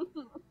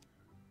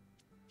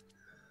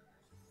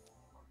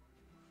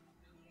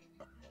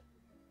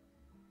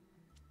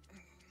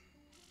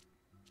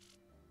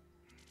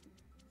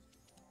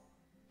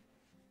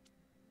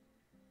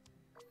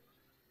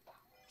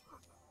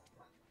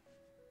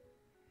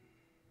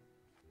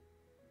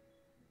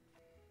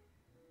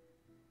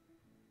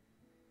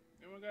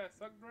 Anyone got a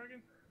suck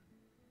dragon?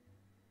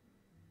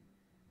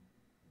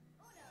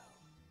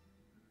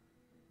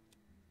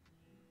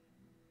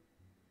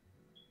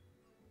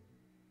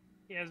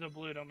 He has a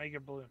blue, don't make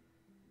it blue.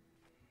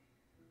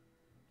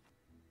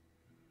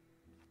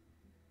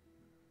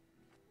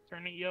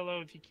 Turn it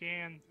yellow if you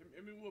can.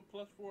 Hit me with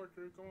 +4,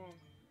 True. Come on.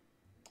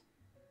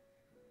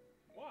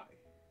 Why?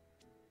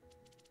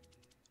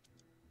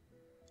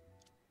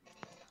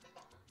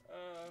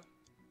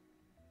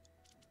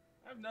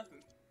 I have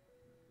nothing.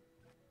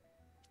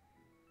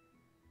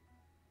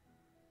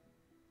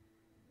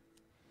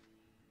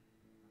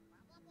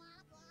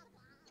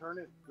 Turn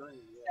it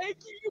green. Yeah. Thank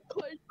you, you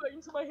played right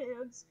into my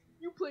hands.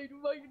 You played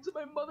right into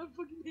my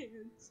motherfucking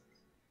hands.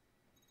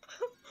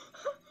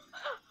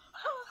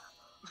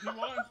 He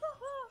won.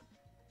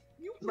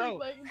 You played Bro,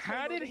 right into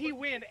how my did he motherfucking-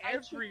 win I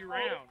every should-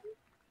 round?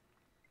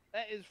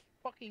 That is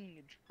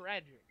fucking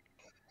tragic.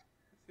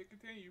 Let's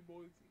continue,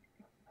 boys.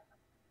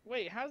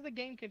 Wait, how's the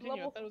game continue? I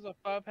Level- thought it was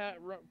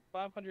a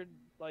 500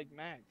 like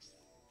max.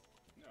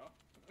 No.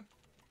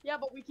 Yeah,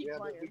 but we keep Yeah,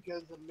 but playing.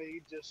 because of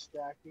me just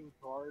stacking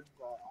cards,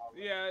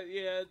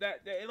 Yeah,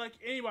 that like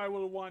anybody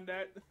would have won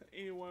that.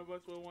 Any one of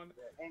us would have won.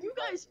 You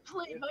guys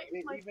played If- right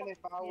into my even if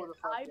I fucking would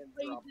have hands. fucking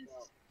played dropped this.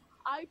 out.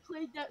 I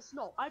played that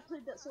snow. I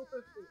played that so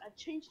perfectly. I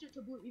changed it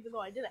to blue even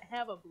though I didn't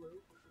have a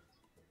blue.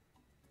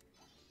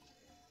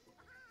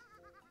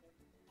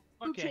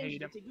 Who Okay, changed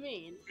hate him. it to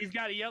green? He's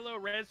got a yellow,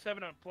 red,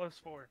 7, and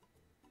 +4.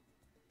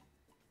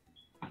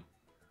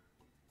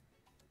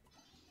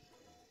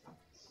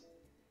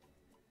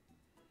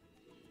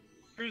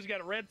 Drew's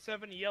got a red,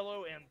 7,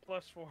 yellow, and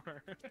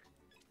 +4.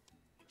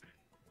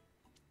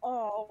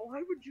 Oh,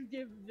 why would you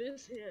give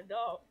this hand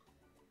up?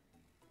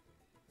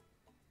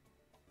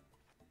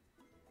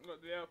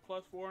 Look, they have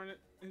 +4 in it.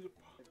 He's a,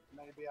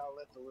 Maybe I'll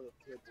let the little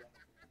kid win.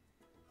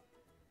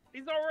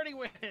 He's already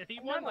winning. He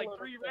I'm won not a like little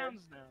 3 kid.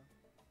 rounds now.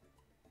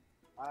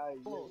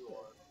 You Oh,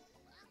 are.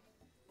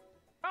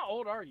 How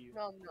old are you?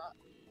 No, I'm not.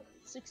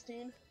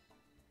 16?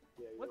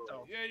 Yeah, What you're the?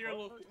 right. yeah, you're a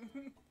little.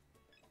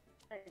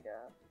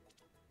 Kinda.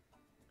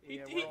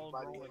 Yeah, he- we're all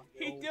Buddy, rolling.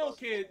 He's old. still a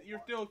kid. You're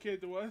still a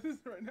kid to us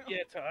right now.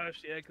 Yeah, to us,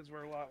 yeah, because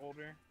we're a lot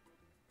older.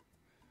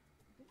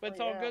 But it's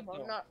Oh, all yeah, good but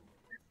though. I'm not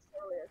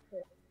necessarily a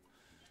kid.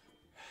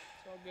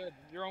 It's all good.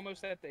 You're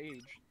almost at the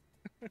age.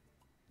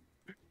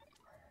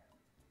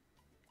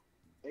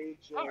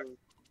 Age Oh, of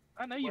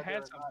I know you whether had or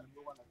not something.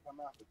 you want to come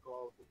out the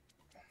closet.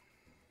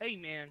 Hey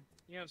man,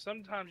 you know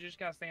sometimes you just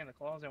gotta stay in the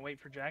closet and wait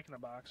for Jack in the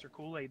Box or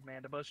Kool-Aid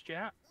Man to bust you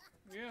out.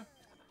 Yeah.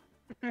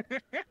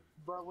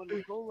 But when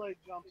the Kool-Aid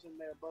jumps in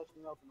there,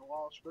 busting open the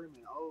wall,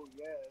 screaming, "Oh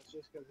yeah!" It's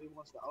just because he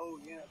wants to, "Oh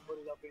yeah," and put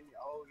it up in your,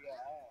 "Oh yeah"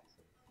 ass.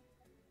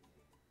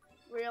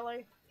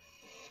 Really?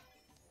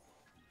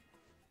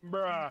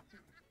 Bruh.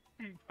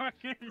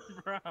 Fucking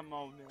bruh, I'm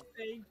on now.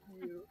 Thank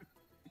you.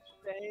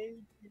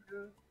 Thank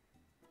you.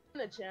 I'm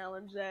gonna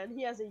challenge then.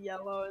 He has a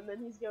yellow, and then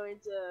he's going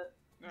to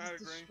No, I had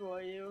just a green. destroy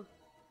you.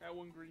 That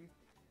one green.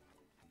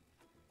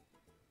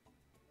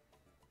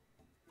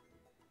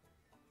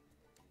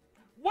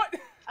 What?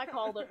 I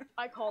called it.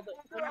 I called it.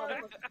 I called it.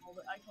 I called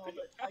it.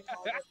 I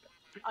called it.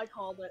 I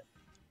called it.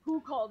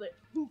 Who called it?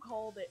 Who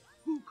called it?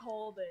 Who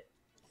called it?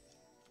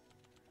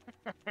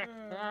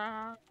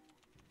 I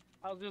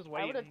was just I would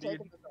waiting, have dude.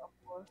 taken this off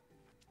more.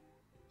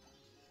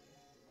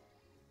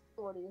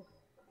 What do you?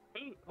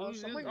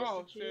 Who's someone this? gets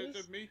Oh to shit, choose.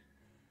 it's me.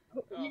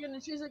 You're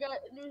gonna choose a guy,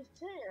 a new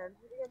hand.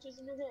 You're gonna choose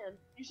a new hand.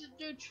 You should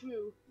do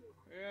True.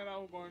 Yeah, I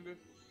was going to.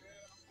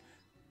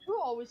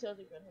 True always has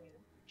a good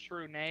hand.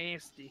 True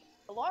nasty.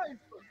 A lot is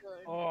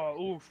good.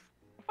 Oh, oof.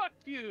 Fuck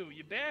you,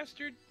 you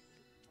bastard.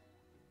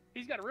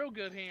 He's got a real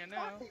good hand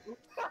now.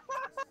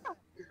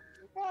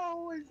 I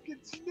always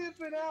can sniff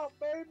it out,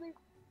 baby.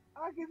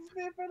 I can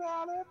sniff it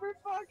out every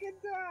fucking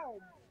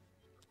time.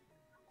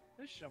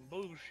 This is some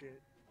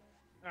bullshit.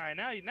 Alright,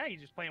 now you're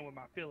just playing with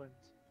my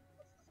feelings.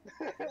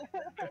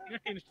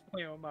 You're just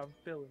playing with my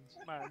feelings,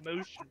 my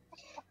emotions.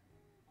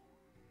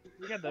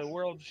 You got the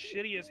world's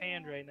shittiest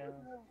hand right now.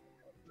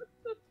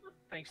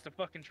 Thanks to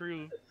fucking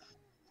True.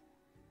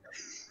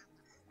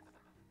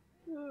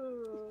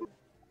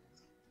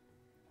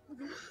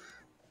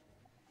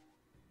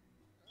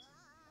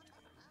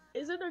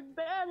 Is it a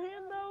bad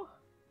hand though?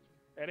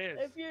 It is.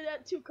 If you're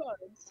at 2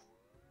 cards.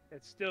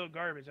 It's still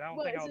garbage. I don't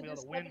What, think is I'll it be able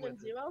just to win 7 with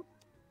and it. 0?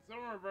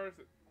 Someone reverse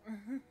it.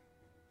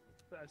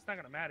 It's not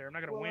gonna matter. I'm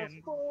not gonna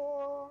win.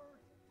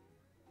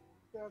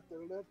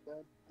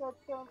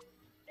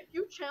 If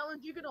you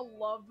challenge, you're gonna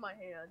love my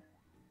hand.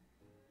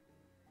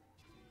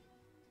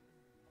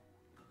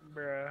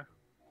 Bruh.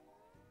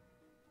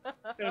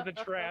 It was a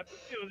trap.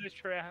 It was a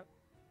trap.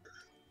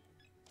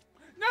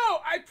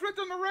 No, I tripped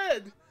on the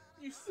red.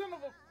 You son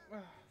of a.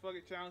 Fuck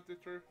it, challenge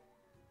it, True.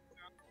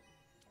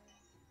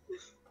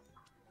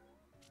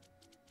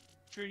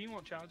 True, you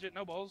won't challenge it.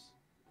 No balls.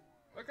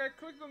 Like I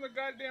clicked on the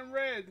goddamn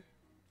red.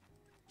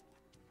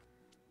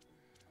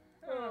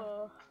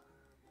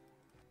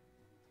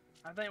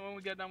 I think when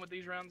we get done with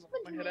these rounds,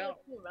 What I'm did gonna you head make out.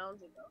 a few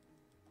rounds ago?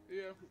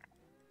 Yeah.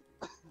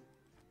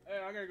 Hey,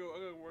 I gotta go. I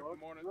gotta work in the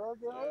morning.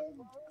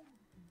 Dragon.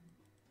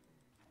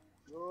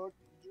 Look,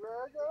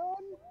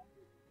 dragon.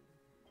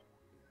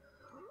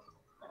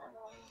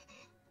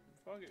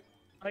 Fuck it.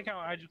 I like how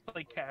I just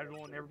play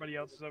casual and everybody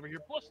else is over here.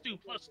 +2,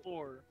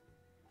 +4.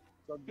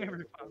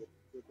 Every time.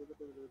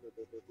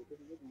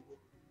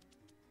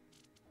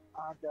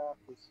 I got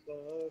the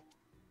stuff.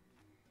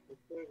 The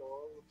big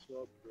old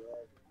sub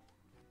dragon.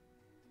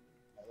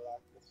 I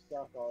like to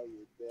suck all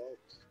your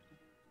dicks.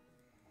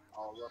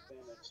 All up in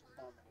its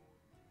tummy.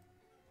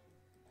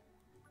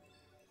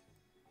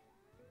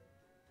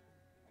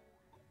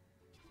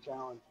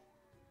 Challenge.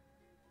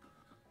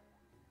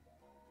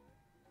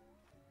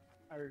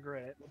 I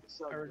regret it.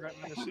 Suck I regret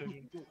my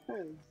decision.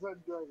 Suck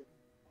dragon.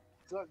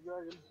 Suck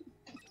dragon.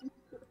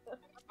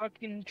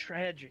 Fucking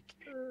tragic.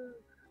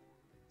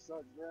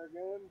 Suck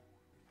dragon.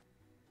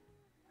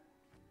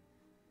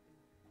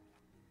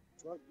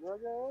 Suck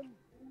dragon.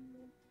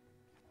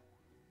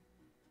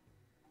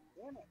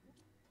 Damn it.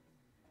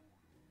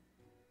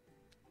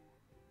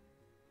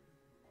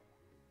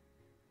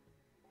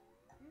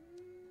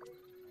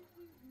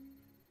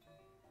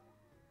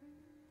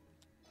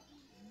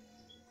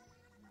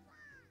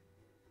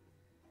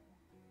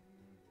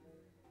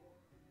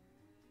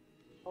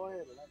 Go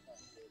ahead, but that's not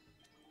good.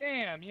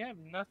 Damn, you have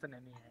nothing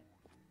in here.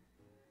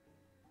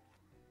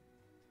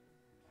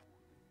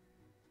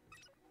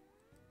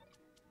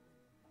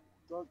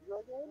 Suck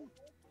dragon.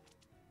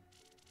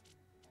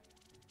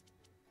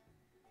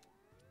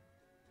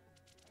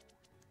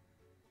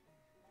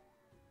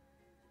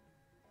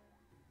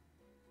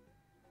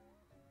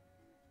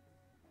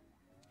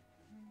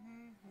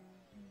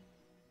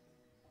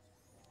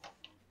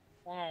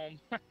 Oh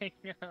my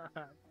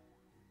god.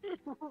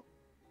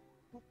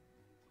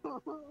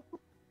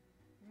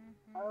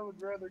 I would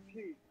rather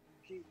keep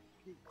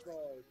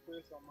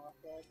Chris on my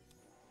side.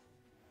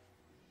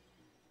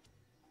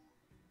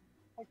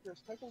 Hey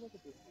Chris, take a look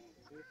at this hand.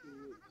 See if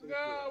you. See if No,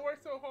 I you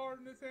worked so hard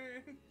in this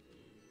hand.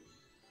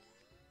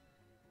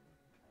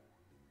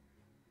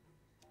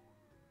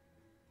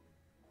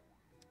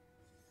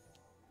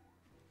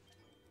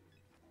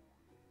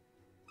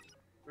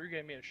 You're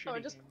giving me a shitty No, we're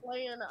just hand.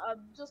 playing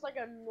just like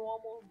a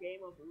normal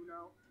game of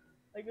Uno.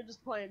 Like we're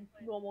just playing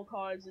normal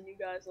cards and you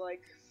guys are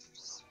like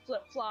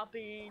flip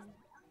flopping.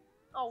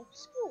 Oh,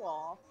 screw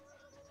off!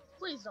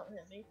 Please don't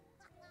hit me.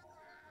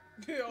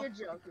 Yeah. You're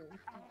joking.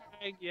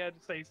 I think you had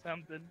to say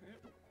something.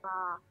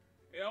 Ah,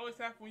 It always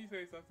happens when you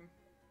say something.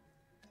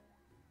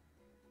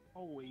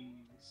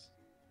 Always.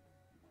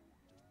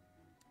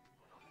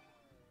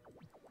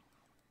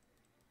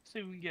 See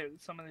if we can get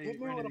some of the Hit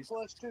me rid of with a these.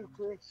 +2,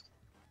 Chris.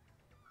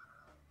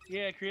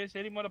 Yeah, Chris,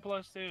 hit him with a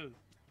 +2.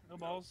 No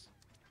balls.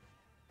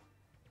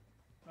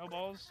 No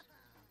balls.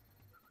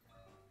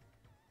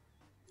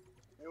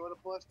 Hit me with a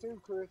 +2,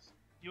 Chris.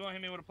 You want to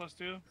hit me with a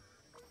 +2?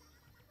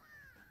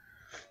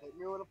 Hit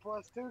me with a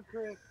 +2,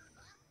 Chris.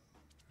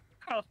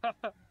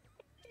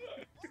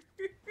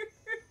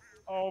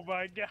 Oh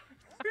my god.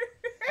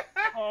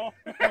 Oh.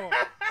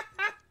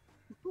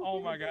 Oh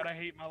my god, I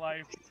hate my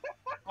life.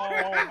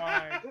 Oh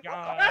my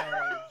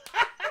god.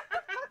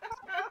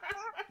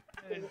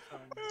 This is some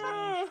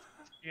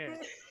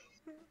bullshit.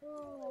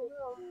 Oh,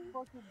 that was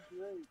fucking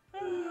great.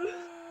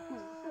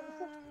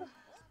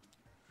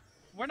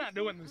 We're not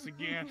doing this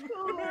again.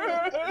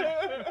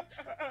 We're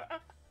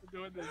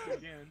doing this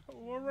again.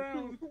 One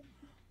round.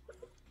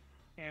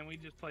 Can we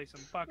just play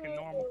some fucking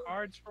normal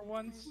cards for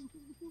once?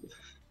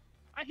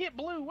 I hit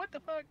blue, what the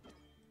fuck?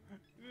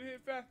 You didn't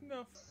hit fast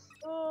enough.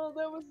 Oh,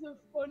 that was the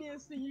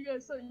funniest thing. You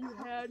guys thought you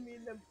had me,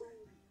 and then boom.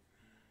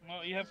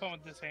 Well, you have fun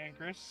with this hand,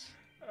 Chris.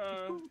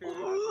 Okay.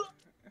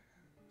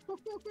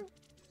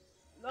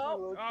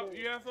 No, Oh,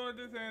 you have fun with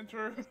this hand,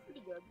 True.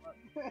 pretty good.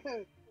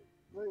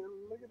 But...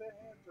 Look at that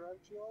hand,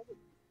 Travis. You like it?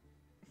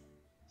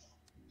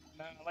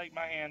 No, I like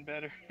my hand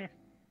better.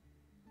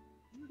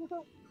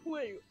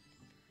 Wait.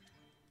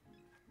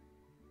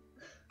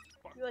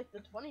 You like the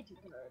 22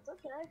 cards?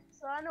 Okay,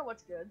 so I know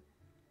what's good.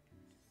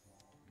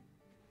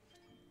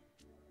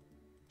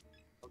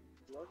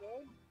 You're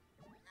good?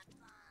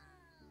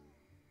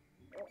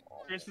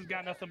 Chris has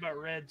got nothing but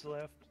reds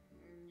left.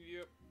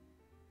 Yep.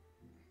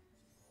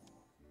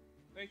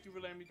 Thank you for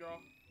letting me draw.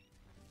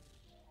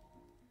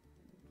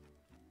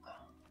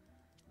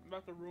 I'm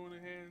about to ruin a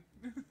hand.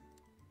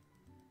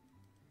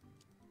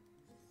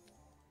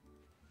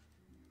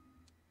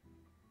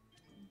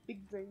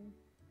 Big brain.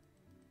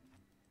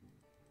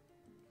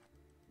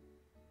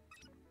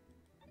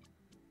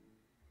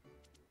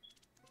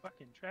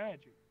 Fucking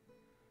tragic.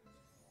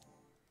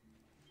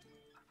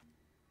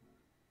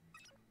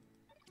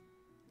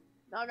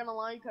 Not gonna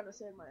lie, you kind of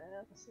saved my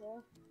ass, yeah.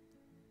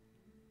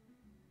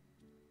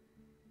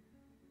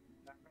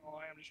 Not gonna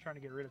lie, I'm just trying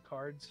to get rid of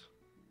cards.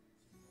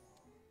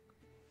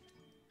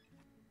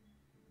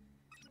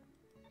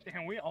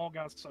 Damn, we all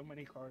got so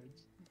many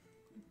cards.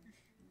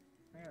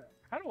 Yeah.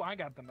 How do I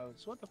got the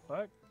most? What the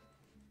fuck?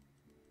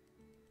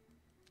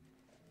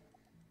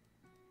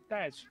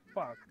 That's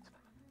fucked.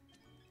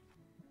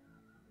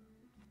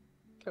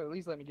 Could at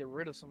least let me get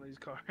rid of some of these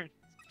cards.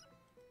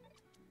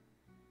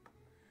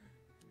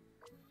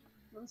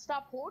 Then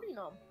stop hoarding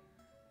them.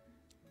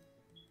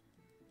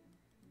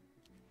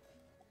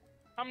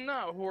 I'm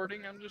not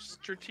hoarding, I'm just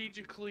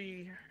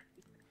strategically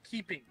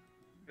keeping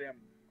them.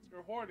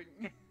 You're hoarding.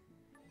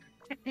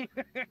 I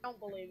don't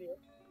believe you.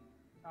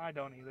 I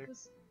don't either. For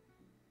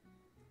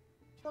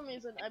some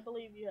reason, I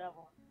believe you have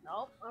one.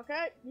 Nope.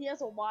 Okay, he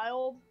has a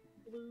wild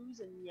blues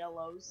and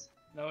yellows.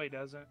 No, he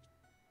doesn't.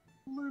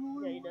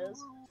 Yeah, he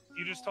does.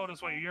 You just told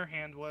us what your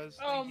hand was.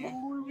 Thank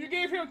you. You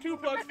gave him 2 +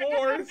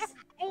 4s.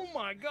 Oh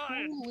my god!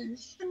 Holy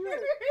shit!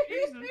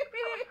 Jesus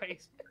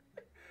Christ!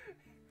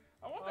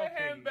 I want that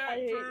Okay. hand back, I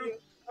hate Drew. you.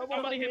 I want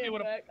Somebody my hit me hand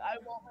with a- back. I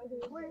want my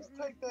hand Please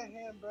back. take that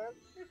hand back.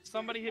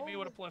 Somebody hit me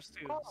with a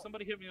 +2.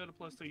 Somebody hit me with a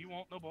 +2. You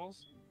want no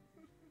balls?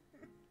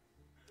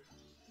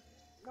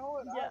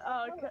 No, Yeah,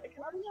 I can I just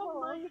have want to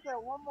mine? look at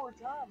that one more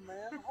time,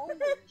 man. Holy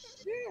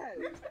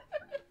shit!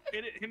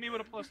 Hit me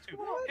with a +2.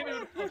 Hit me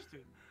with a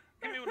 +2.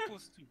 Hit me with a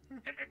 +2.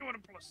 Hit me with a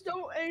 +2.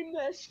 Don't aim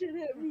that shit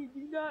at me.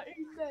 Do not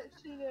aim that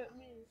shit at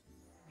me.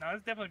 No,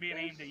 it's definitely being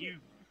aimed at you.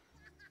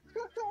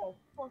 Oh,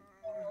 fuck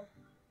off.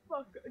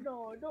 Fuck,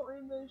 no, don't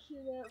aim that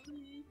shit at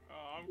me.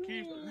 I'm It's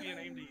keeping. being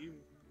aimed at you.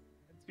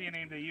 It's being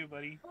aimed at you,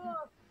 buddy.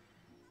 Fuck,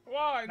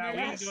 Why, Now we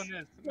nigga? ain't doing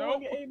this. don't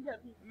Nope. get aimed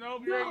at me.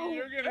 Nope, No.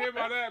 you're getting hit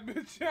by that,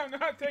 bitch. I'm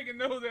not taking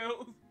those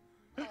L's.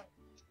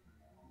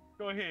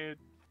 Go ahead.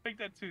 Take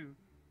that 2.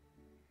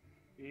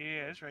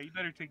 Yeah, that's right. You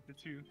better take the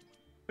 2.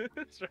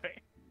 That's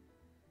right.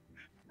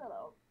 Shut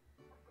up.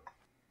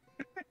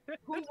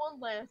 Who won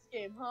last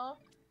game, huh?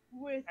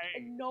 With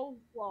Hey. no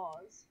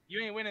flaws.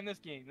 You ain't winning this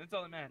game. That's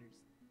all that matters.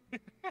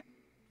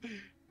 You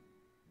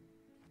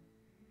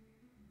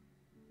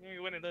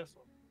ain't winning this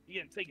one. You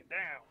getting taken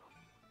down.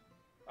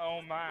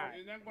 Oh my.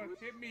 You're not gonna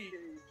hit me.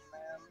 Jeez,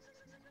 man.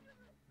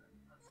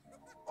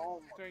 Oh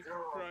my Thank you,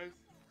 God. Christ.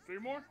 3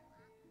 more?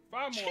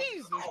 5 more.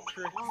 Jesus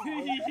Christ.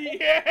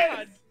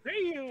 Yes!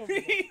 Damn.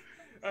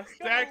 A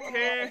stacked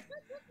hand.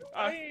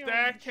 A Damn.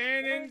 stacked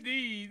hand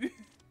indeed.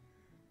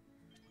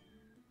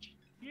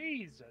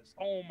 Jesus.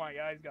 Oh my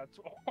God, he's got.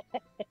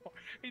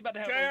 He's about to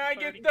have. Can like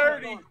I 30 get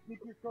 30? cards.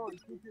 Keep your card.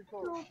 Keep your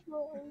card.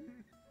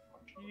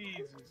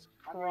 Jesus I need to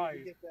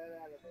Christ. get that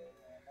out of there,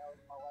 man. That was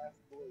my last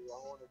blue. I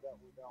wanted that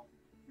one down.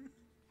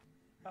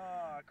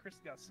 Ah, Chris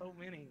got so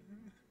many.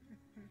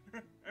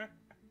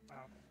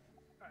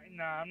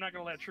 Nah, I'm not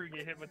gonna let True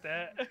get hit with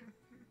that.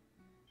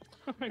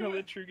 I'm not gonna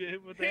let True get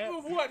hit with Hit that.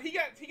 with what? He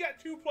got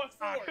 2 + 4s.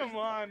 Ah, come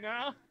on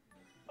now.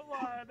 Come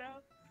on now.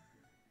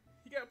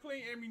 He got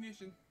plenty of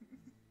ammunition.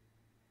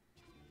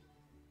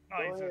 Oh,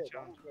 Go he's a ahead.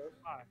 challenge. Okay.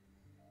 Fine.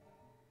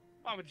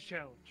 Why would you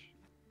challenge?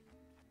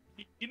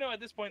 You know, at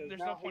this point, there's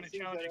no point in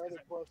challenging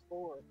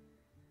 +4.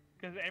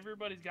 because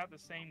everybody's got the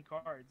same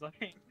cards. Like,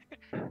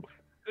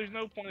 there's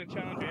no point in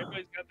challenging.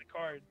 Everybody's got the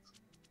cards.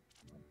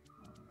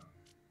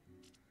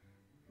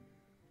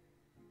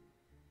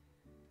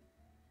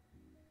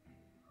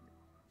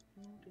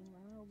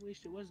 I wish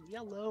it wasn't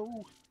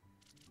yellow.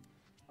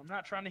 I'm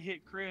not trying to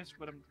hit Chris,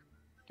 but I'm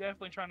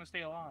definitely trying to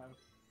stay alive.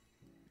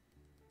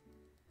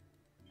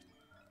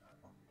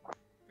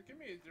 Give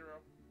me a 0.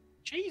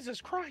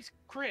 Jesus Christ,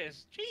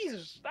 Chris!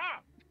 Jesus,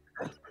 stop!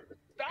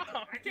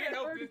 Stop! I can't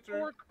help this, sir.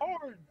 34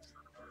 cards.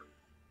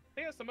 I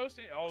think that's the most.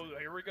 Oh,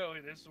 here we go.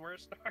 This is where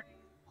it starts.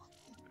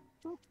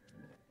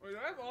 Wait,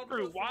 that's all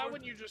Drew, why +4.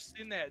 wouldn't you just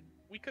send that?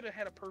 We could have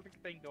had a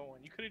perfect thing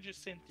going. You could have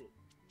just sent it.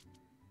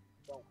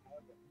 Don't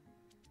have it.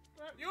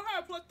 You don't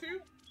have +2.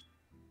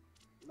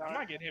 No, I'm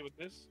not getting hit with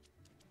this.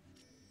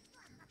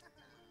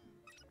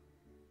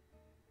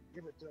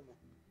 Give it to me.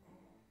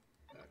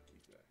 I'll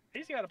keep that.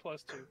 He's got a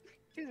 +2.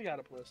 He's got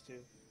a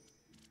 +2.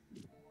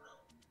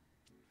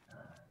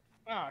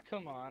 Ah,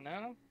 come on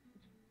now.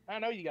 I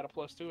know you got a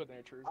 +2 in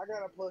there, Drew. I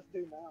got a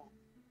 +2 now.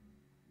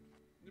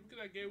 Because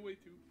I gave away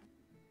 2.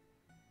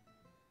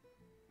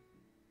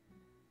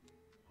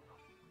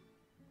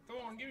 Come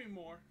on, give me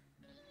more.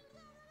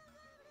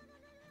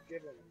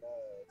 Give it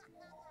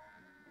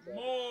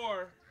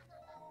More!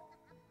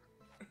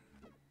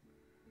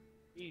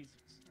 Jesus.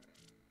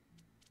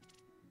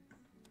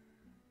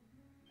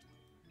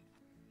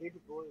 Keep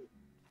it blue.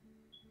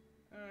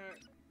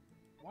 Alright.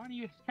 Why do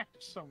you have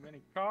so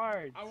many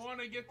cards? I want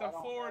to get I the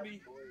don't 40.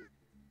 have blue.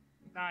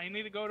 Nah, you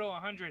need to go to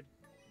 100.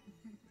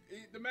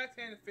 The max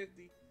hand is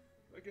 50.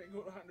 I can't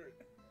go to 100.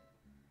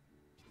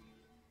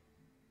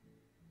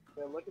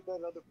 Yeah, look at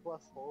that other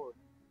 +4.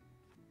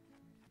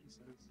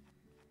 Jesus.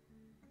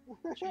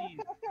 Jeez.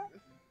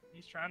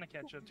 He's trying to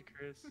catch up to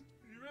Chris.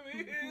 He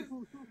really is.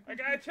 I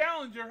got a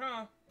challenger,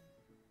 huh?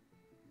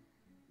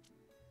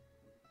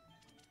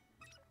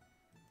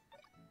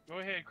 Go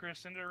ahead, Chris.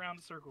 Send it around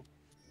the circle.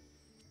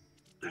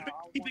 No, I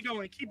Keep want it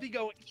going. Keep it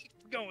going. Keep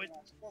it going.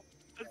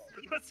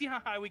 Let's see how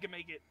high we can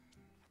make it.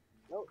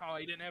 Nope. Oh,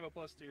 he didn't have a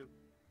 +2.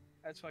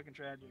 That's fucking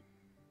tragic.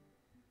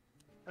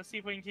 Let's see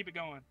if we can keep it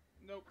going.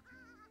 Nope.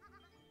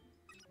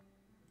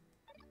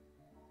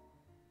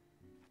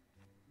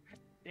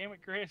 Damn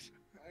it, Chris.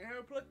 I have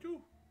a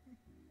 +2.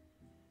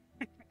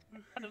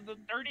 Out of the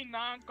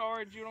 39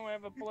 cards, you don't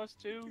have a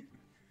 +2?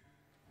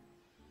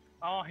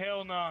 Oh,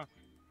 hell nah.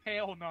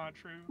 Hell nah,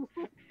 True.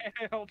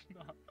 Hell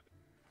nah.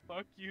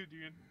 Fuck you,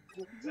 dude.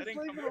 Just That ain't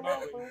leave coming it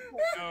alone. about it.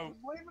 No.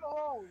 Just leave it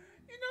alone.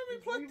 You know me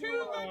Just leave +2, it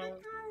alone. Mama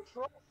Drew.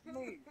 Trust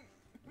me.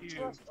 You.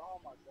 Trust.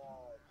 Oh my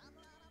god.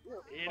 You're a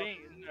It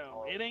ain't, fucking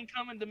no. retard. It ain't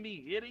coming to me.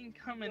 It ain't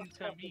coming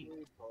You're a to me.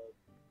 fucking retard.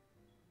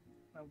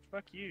 No,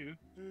 fuck you.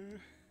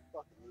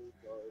 Fucking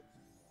retard.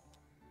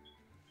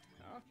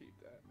 I'll keep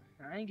that.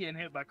 I ain't getting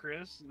hit by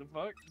Chris. The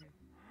fuck?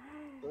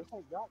 Chris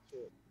ain't got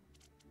shit.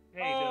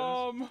 Yeah, he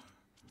does.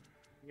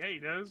 Yeah, he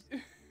does.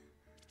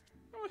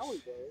 Oh, he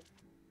does.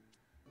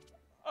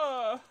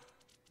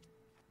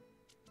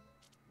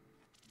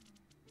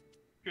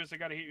 Chris, I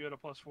gotta hit you at a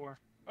 +4.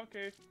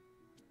 Okay.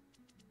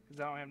 Because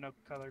I don't have no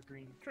color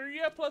green. True,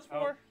 you have +4.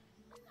 Oh.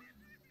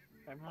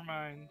 Never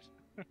mind.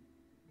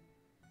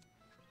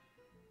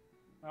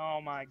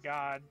 Oh my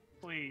god.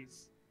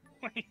 Please.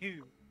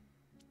 Please.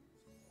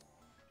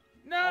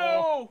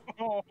 No!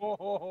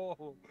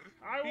 Oh.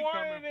 I He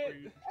wanted coming for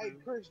it. you, Hey,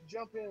 True. Chris,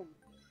 jump in.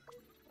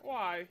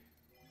 Why?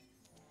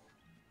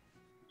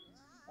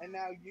 And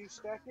now you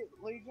stack it,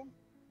 Legion.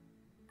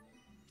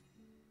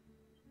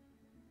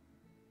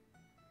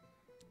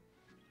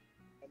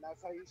 And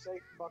that's how you say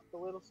fuck the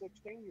little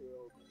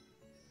 16-year-old.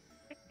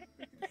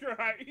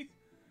 Right.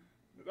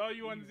 That's all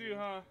you want to do,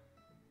 huh?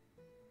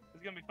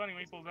 It's gonna be funny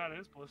when he pulls out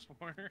his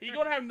 +4. He's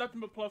gonna have nothing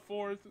but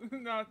 +4s.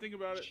 Now think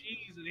about it.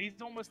 Jesus,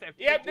 he's almost at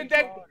 50. Yep,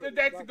 the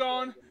deck's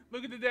gone.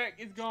 Look at the deck,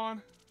 it's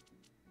gone.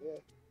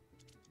 Yeah.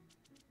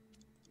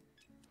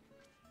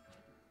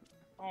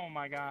 Oh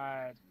my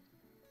god.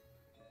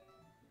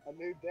 A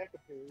new deck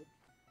appeared.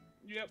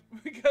 Yep,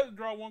 we gotta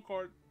draw 1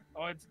 card.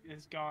 Oh,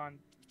 it's gone.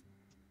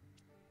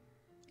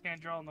 Can't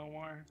draw no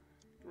more.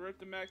 We're at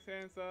the max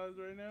hand size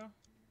right now.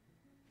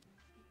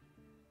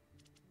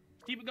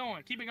 Keep it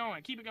going, keep it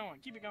going, keep it going,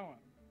 keep it going.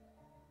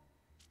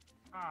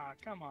 Ah,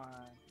 come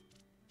on.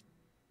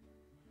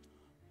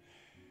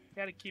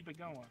 Gotta keep it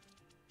going.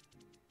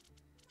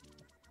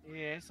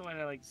 Yeah, that's the way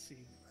I like to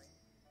see.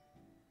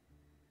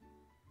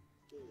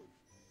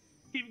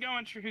 Keep it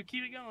going, True.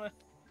 Keep it going.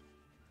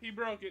 He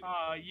broke it.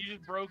 Oh, you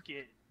just broke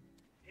it.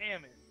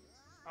 Damn it.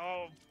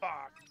 Oh,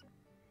 fuck.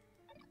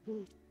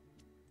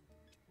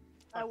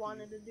 I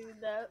wanted to do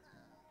that.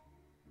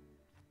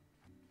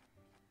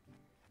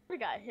 We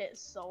got hit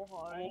so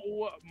hard.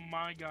 Oh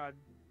my god.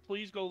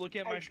 Please go look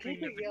at my Hey, stream.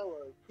 keep it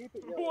yellow. Keep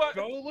it yellow. What?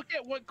 Go look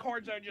at what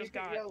cards I just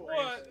Keep it got. yellow.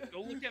 Chris. What?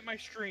 Go look at my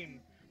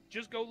stream.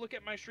 Just go look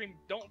at my stream.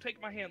 Don't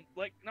take my hand.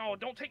 Like, no,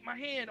 don't take my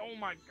hand. Oh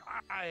my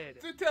god.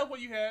 Just tell what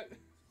you had.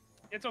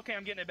 It's okay.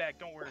 I'm getting it back.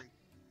 Don't worry.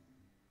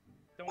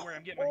 Don't worry,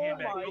 I'm getting my hand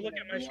back. my Go look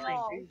at my screen.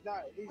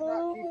 God. He's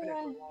not keeping it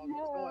for long.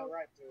 It's going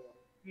right to him.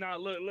 Nah,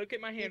 look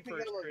at my hand Keep it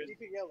first, yellow. Chris.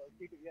 Keep it yellow.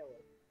 Keep it yellow.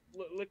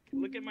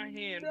 Look at my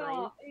hand,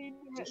 bro.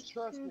 Just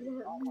trust me.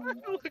 Oh my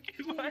God. Look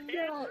at my hand.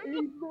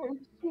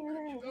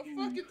 The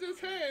fuck is this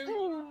hand?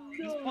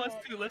 It's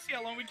 +2. Let's see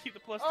how long we can keep the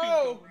 +2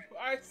 Oh, going.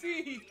 I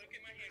see.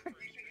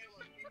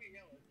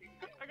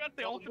 I got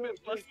the Don't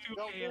ultimate do it, +2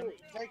 Don't hand. do it.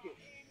 Take it.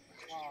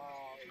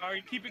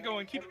 Alright, keep it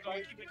going, keep it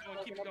going, keep it going,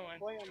 keep it going.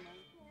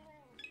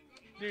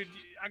 Dude,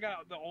 I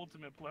got the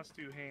ultimate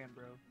 +2 hand,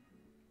 bro.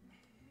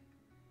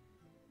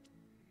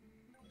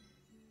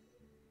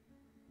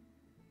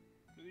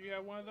 You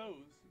have one of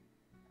those.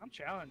 I'm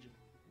challenging.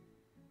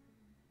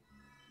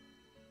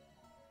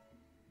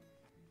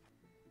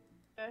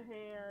 A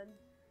hand.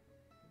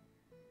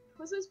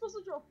 Was I supposed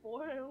to draw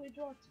 4? I only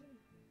draw 2.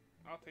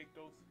 I'll take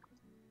those.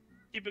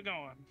 Keep it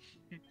going.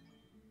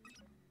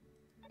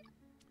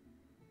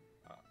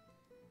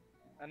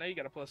 I know you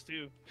got a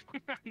 +2.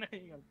 I know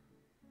you got.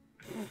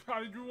 I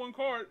only drew one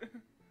card.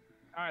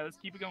 Alright, let's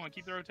keep it going.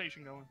 Keep the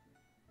rotation going.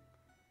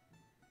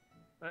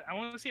 I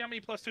want to see how many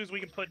 +2s we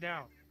can put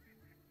down.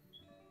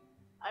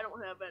 I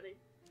don't have any.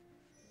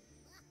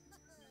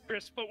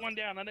 Chris, put one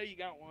down. I know you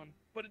got one.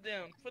 Put it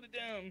down. Put it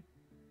down.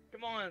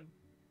 Come on.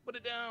 Put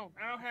it down.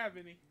 I don't have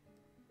any.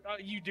 Oh,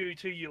 you do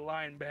too, you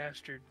lying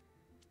bastard.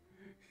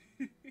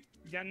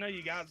 Yeah, I know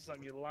you got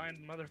some, you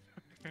lying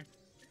motherfucker.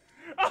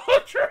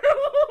 Oh, true!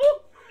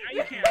 Now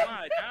you can't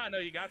lie. Now I know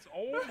you got some.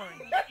 Oh my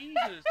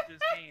Jesus,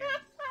 this hand.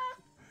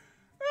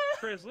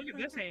 Chris, look at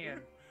this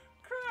hand.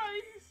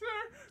 Christ,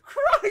 sir!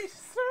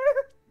 Christ, sir!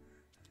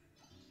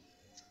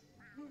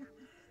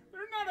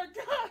 They're not a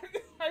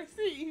god! I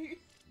see!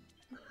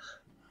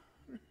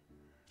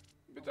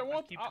 Bitch, I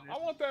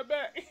want that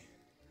back.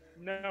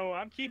 No,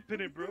 I'm keeping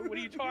it, bro. What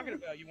are you talking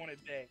about? You want it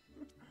back?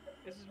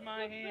 This is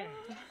my hand.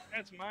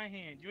 That's my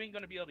hand. You ain't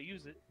gonna be able to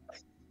use it.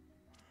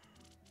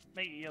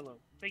 Make it yellow.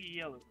 Make it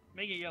yellow.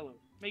 Make it yellow.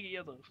 Make it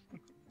yellow.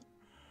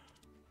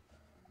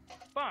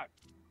 Fuck.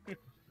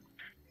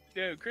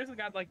 Dude, Chris has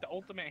got like the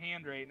ultimate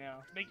hand right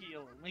now. Make it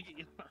yellow. Make it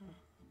yellow.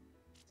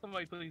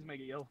 Somebody please make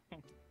it yellow.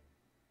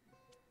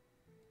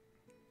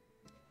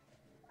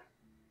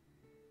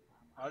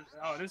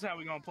 Oh, this is how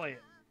we gonna play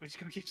it. We're just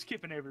gonna keep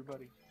skipping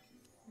everybody.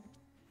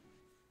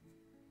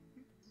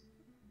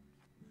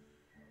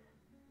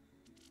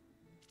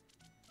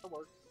 That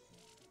works.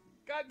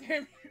 God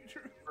damn you,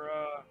 Drew.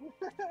 Bruh.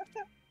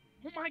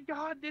 Oh my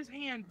god, this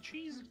hand.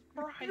 Jesus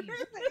Christ. What in the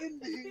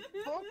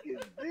fuck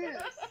is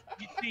this?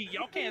 You see,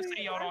 y'all can't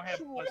say y'all don't have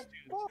 +2s.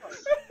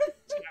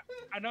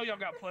 I know y'all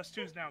got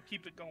 +2s now.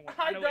 Keep it going.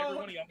 I know every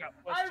one of y'all got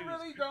 +2s. I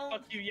really don't.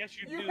 Fuck you. Yes,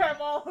 you do. You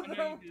have all I of know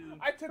them. you do.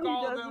 I took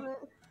all of them.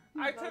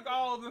 I took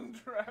all of them,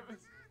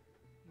 Travis.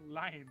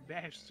 Lying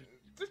bastard.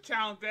 Just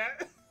challenge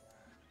that.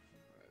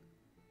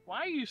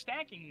 Why are you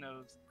stacking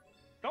those?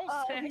 Don't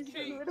stack He's them.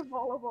 getting rid of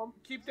all of them.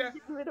 Keep that.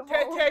 He's getting rid of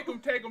all Take them,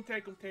 take them,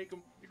 take them, take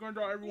them. You're gonna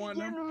draw every one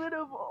He's of them. getting rid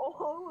of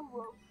all of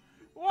them.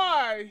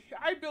 Why?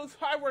 I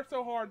worked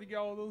so hard to get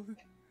all those.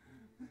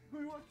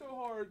 We worked so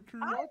hard,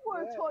 Drew. I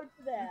worked hard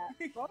for that.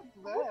 Fuck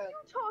What are that.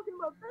 you talking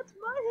about? That's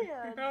my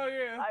hand. Hell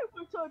yeah. I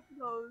worked hard for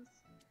those.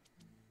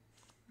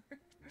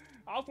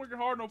 I was working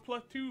hard on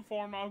 +2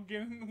 for him. I was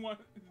getting one.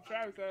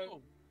 Travis had.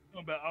 I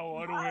don't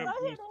have I had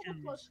all the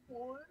 +2s.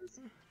 +4s.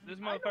 This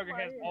I know motherfucker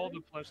my has all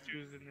hand. the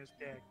 +2s in this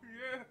deck.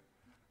 Yeah.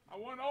 I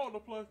won all the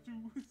 +2s.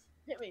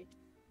 Hit me.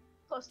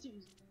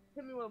 +2s.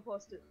 Hit me with a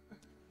 +2.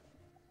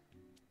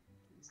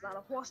 It's not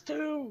a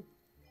 +2.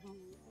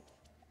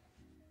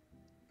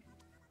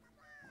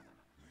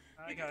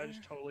 I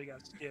just totally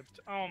got skipped.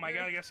 Oh my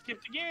god, I got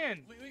skipped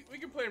again! We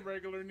can play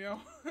regular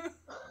now.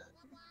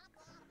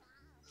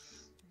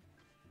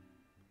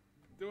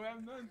 Don't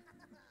have none.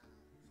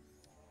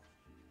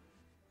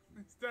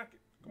 Stack it.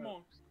 Come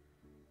on.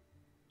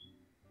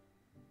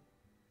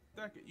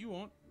 Stack it. You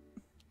won't.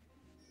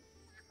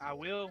 I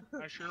will.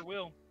 I sure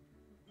will.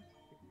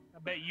 I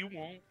bet you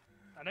won't.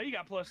 I know you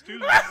got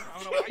 +2s.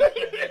 I don't know why you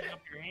keep heading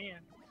up your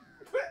hand.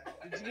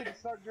 Did you get the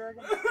Suck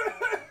Dragon? I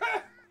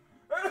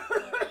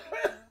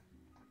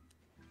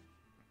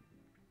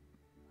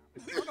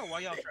don't know why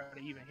y'all trying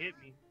to even hit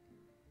me.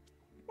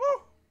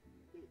 Woo!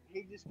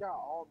 He just got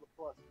all the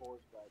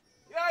 +4s back.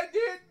 Yeah, I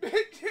did,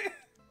 bitch.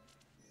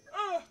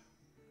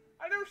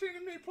 I never seen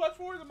as many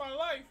 +4s in my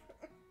life.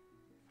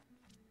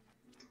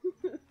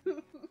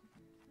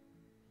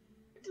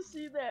 To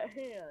see that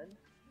hand.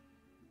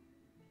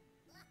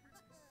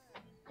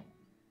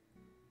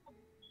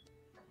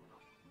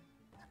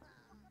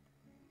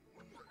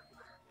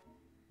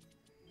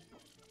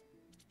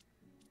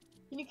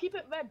 Can you keep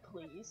it red,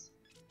 please?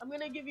 I'm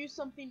gonna give you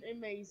something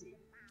amazing.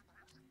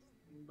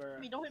 Bruh.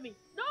 Hit me, don't hit me.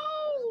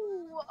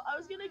 No! I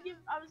was gonna give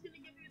you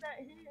that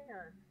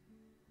hand.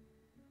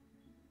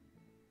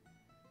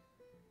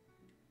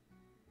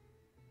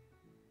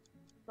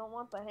 Don't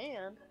want the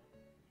hand.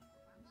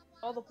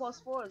 All the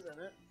 +4s in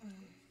it.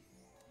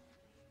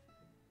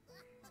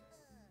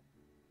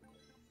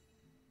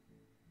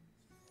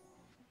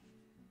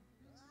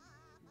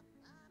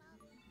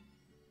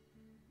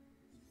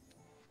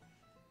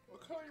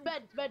 What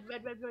Red, red,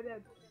 red, red, red,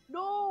 red.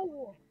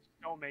 No!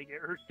 Don't make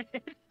it red.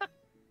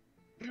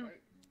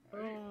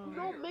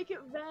 No, make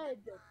it red.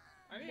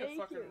 I need a Make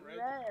fucking it red.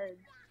 red.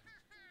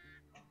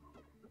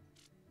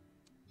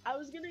 I'm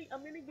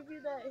gonna give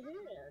you that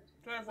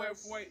hand.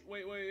 Wait.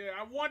 Yeah.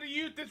 I wanted to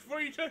use this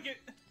before you took it.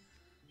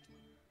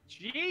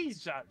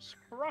 Jesus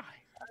Christ.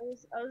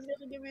 I was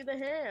gonna give you the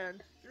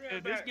hand. Give me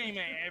that Dude, this back. game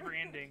ain't ever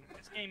ending.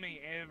 This game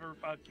ain't ever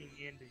fucking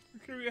ending.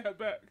 Give me that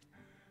back.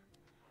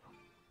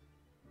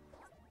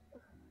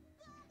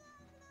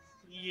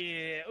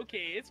 Yeah,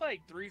 okay, it's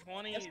like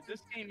 3:20.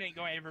 This game ain't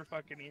gonna ever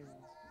fucking end.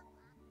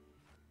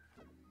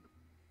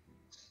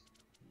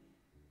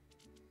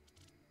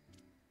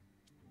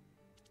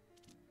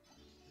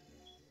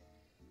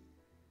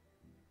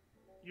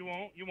 You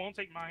won't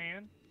take my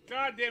hand?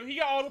 God damn, he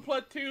got all the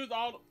plus twos,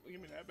 all the... Give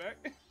me that back.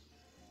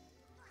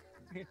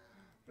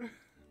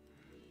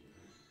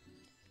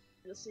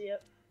 You'll see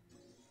it.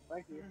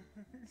 Thank you.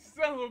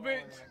 Son of a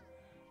bitch.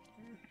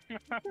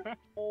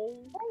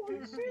 Oh, Holy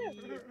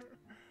shit!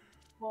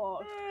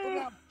 fuck. Put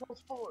down the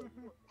 +4.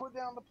 Put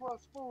down the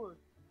 +4.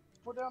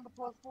 Put down the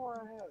 +4 I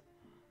have.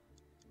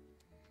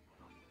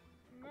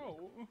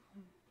 No.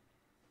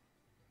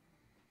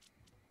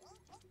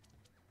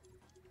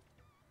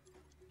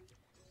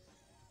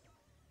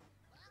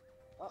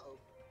 Uh-oh.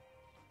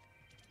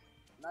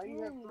 Now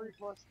you have 3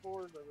 +4s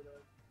over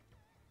there.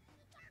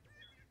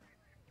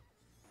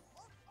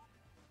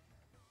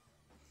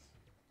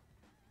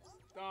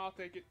 I'll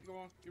take it. Go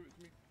on, give it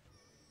to me.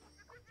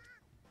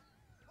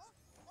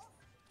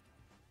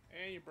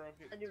 And you broke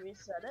it. I did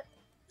reset it.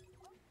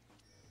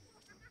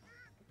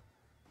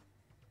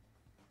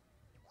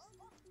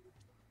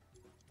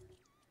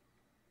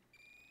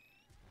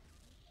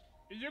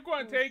 If you're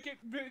going to take it,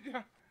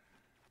 bitch,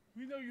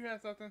 we know you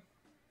had something.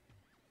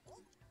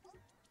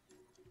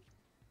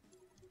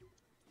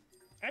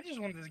 I just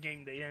want this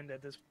game to end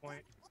at this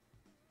point.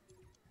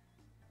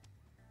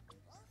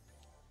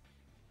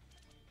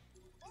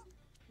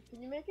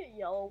 Can you make it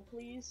yellow,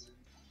 please?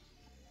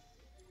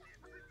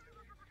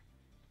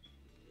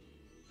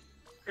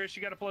 Chris,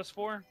 you got a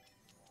 +4?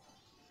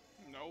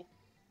 No.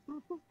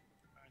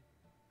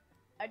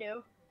 I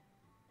do.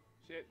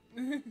 Shit.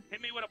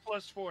 Hit me with a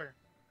 +4.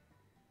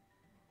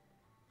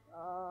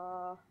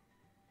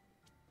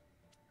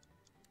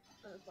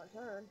 It's my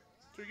turn.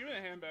 So give me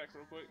the hand back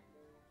real quick.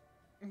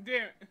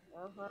 Damn it.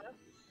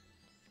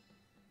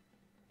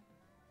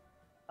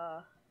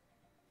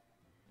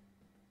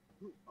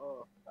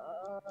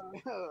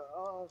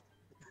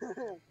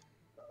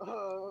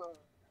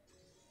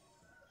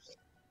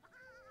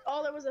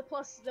 Oh, there was a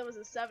plus. There was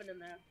a 7 in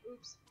there.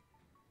 Oops.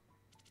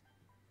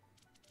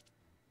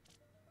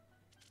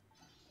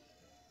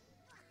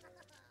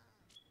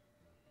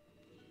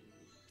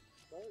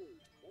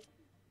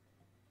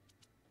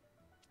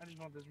 I just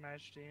want this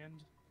match to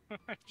end.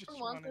 I just I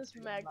want this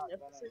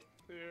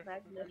Here. I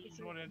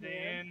just want it to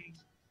end.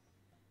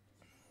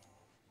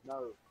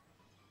 No.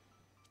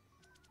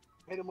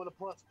 Hit him with a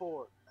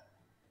 +4.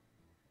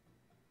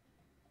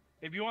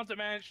 If you want the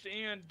match to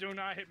end, do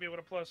not hit me with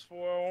a +4.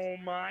 Oh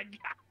my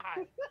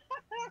god!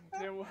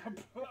 Then what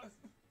plus?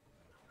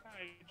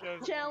 I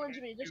just Challenge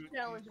me. want Just to-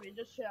 challenge me.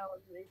 Just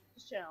challenge me.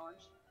 Just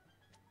challenge.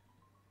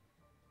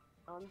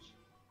 Challenge.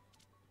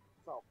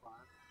 It's all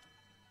fine.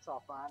 It's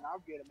all fine. I'll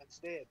get him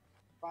instead.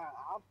 Fine,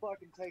 I'll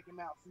fucking take him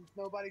out since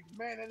nobody's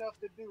man enough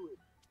to do it.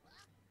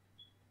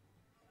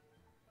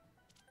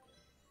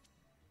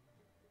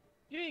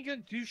 You ain't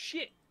gonna do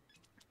shit.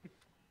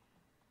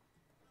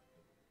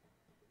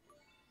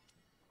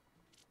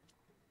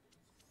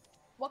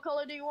 What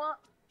color do you want?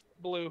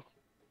 Blue.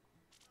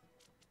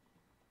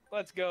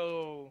 Let's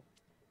go.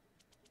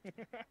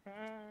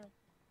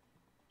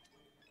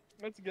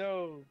 Let's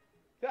go.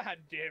 God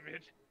damn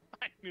it.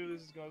 I knew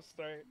this was gonna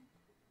start.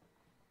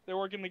 They're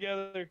working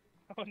together.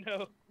 Oh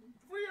no.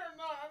 We are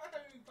not. I'm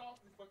not even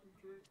talk this fucking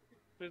truth.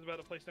 He's about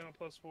to place down a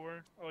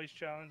 +4. Oh, he's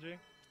challenging.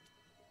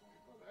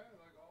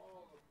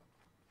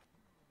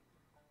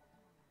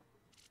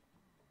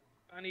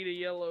 I need a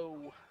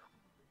yellow.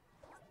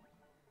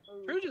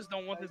 Ooh. True just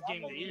don't want this Hey,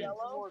 game I'm to gonna end. get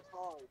some more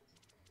cards.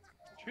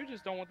 True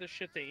just don't want this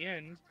shit to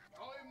end.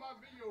 I'll end my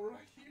video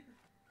right here.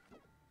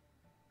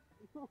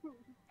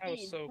 I was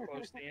Need. so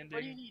close to ending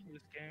What do you need?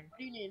 this game. What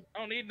do you need? I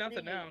don't need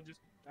nothing What do you now.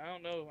 Just I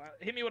don't know.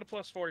 Hit me with a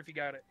 +4 if you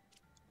got it.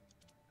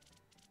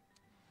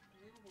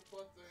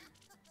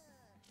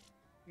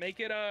 Make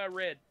it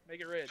red.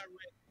 Make it red.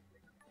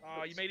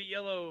 Oh, you made it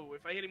yellow.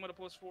 If I hit him with a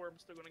 +4, I'm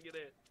still gonna get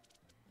it.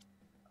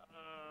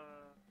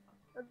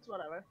 That's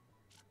whatever.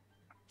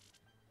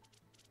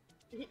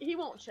 He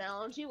won't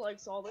challenge. He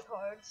likes all the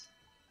cards.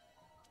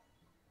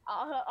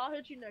 I'll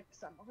hit you next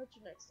time. I'll hit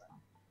you next time.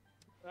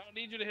 I don't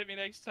need you to hit me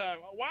next time.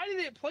 Why did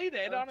it play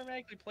that? It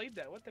automatically played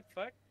that. What the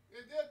fuck?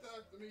 It did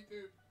that to me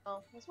too.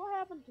 Oh, that's what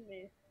happened to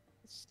me.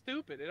 It's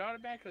stupid. It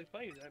automatically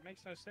plays. That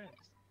makes no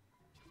sense.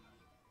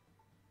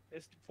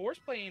 Is force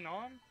playing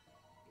on?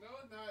 No,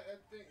 it's not. I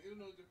think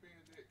Uno's just being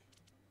a dick.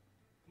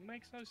 It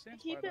makes no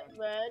sense. Keep why it not.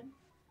 red.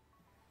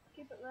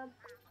 Keep it red.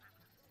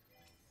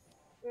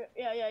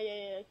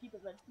 Yeah. Keep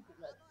it red. Keep it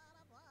red.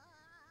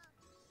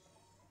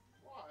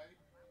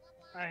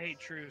 Why? I hate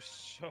True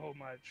so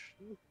much.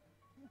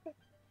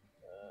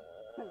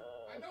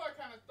 I know I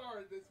kind of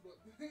started this, but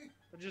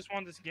I just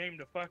want this game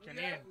to fucking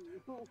yeah, end.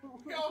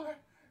 we all have,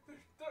 there's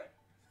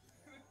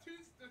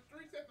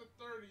three sets of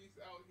 30s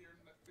out here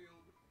in the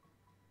field.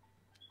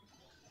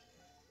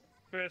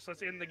 Chris,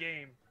 let's end the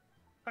game.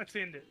 Let's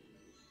end it.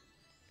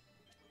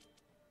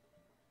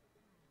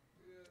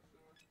 Yeah,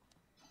 sure.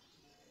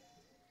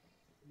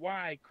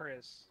 Why,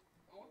 Chris?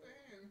 I want the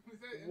hand. We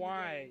said end the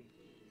Why? game.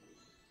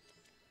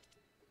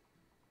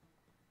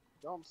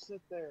 Don't sit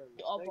there and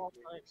Of stay all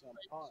there time, with some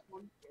like, punch.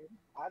 one kid.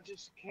 I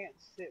just can't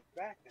sit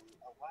back and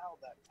allow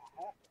that to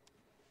happen.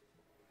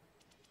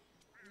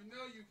 You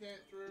know you can't,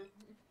 Drew.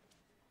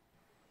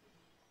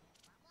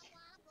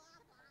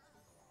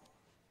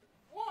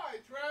 Why,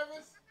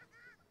 Travis?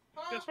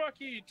 Huh? Just fuck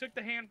you. You took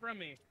the hand from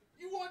me.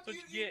 You want What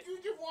you, you get? you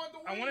just want to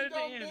win, I wanted you it to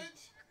dumb end.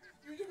 bitch.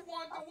 You just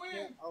want to I win.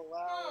 can't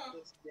allow Huh?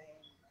 this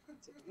game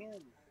to end.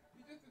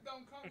 You just a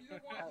dumb cunt. You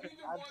just want, I, you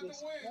just I want to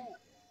just win. can't.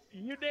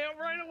 You damn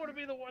right I want to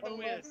be the one to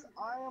win. Unless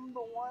I am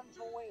the one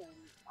to win,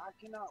 I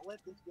cannot let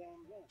this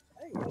game win.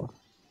 Hey,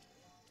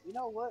 you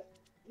know what?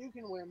 You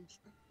can win,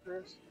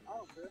 Chris. I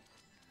don't care.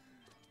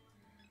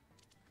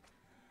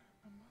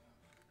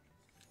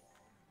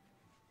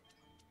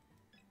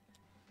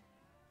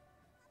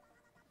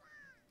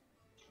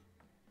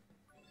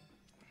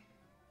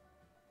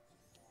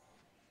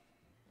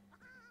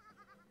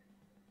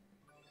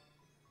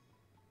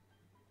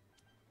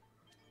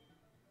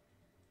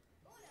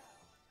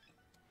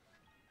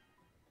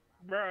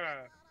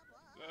 Bruh.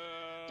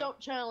 Don't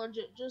challenge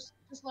it. Just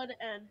let it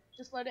end.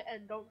 Just let it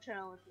end. Don't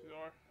challenge it.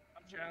 Sure.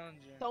 I'm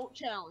challenging. Don't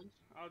challenge.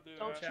 I'll do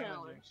Don't that. challenge.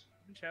 challenge.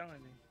 I'm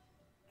challenging.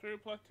 True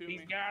plus 2 He's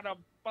me. got a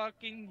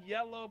fucking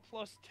yellow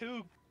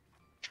 +2.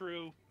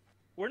 True.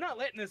 We're not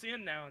letting this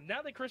end now.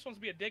 Now that Chris wants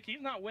to be a dick,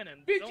 he's not winning.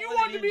 Bitch, Don't you let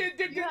want it to be end. a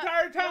dick the Yeah,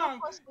 entire you have a time.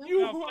 +2?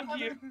 You No, want fuck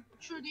you.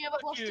 True, do you have a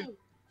Fuck you. +2?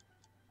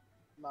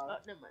 No.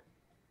 Never mind.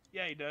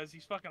 Yeah, he does.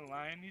 He's fucking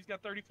lying. He's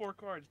got 34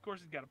 cards. Of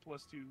course he's got a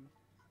 +2.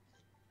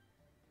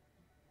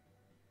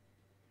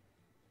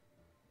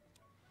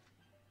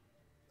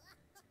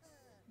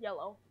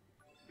 Yellow.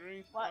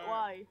 Green. Why?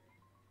 Alright.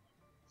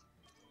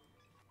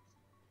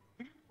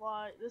 Why?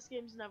 Why? This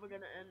game's never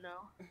gonna end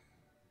now.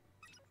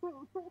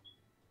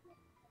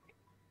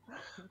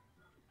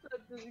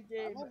 Let this I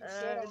game never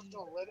said I was end.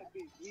 gonna let it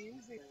be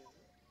easy.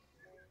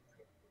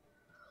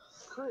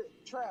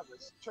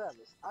 Travis,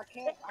 I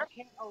can't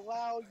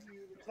allow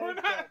you to We're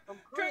take not- that from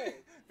Chris.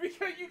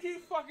 Because you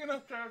keep fucking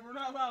up, Trevor. We're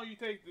not allowing you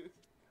to take this.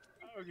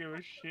 I don't give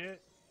a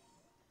shit.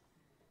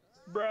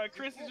 Bruh,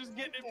 Chris is just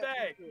getting it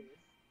back.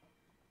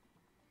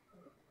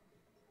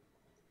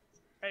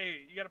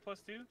 Hey, you got a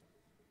 +2?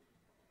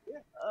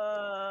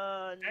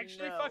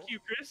 Actually, no. fuck you,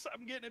 Chris.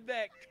 I'm getting it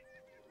back.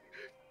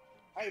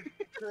 Hey,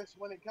 Chris,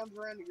 when it comes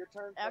around to your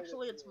turn, play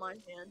Actually, that it's shit. my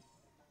hand.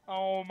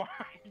 Oh my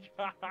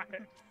god.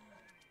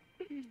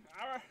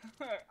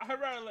 I'd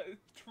rather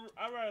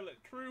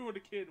let True or the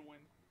kid win.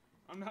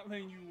 I'm not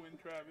letting you win,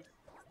 Travis.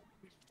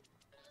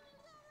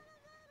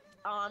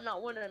 Oh, I'm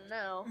not winning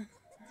now.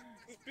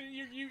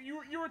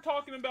 You were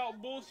talking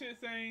about bullshit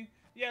saying,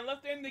 yeah,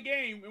 let's end the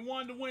game and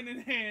wanted to win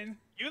in hand.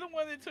 You're the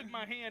one that took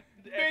my hand.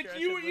 after Bitch, I said,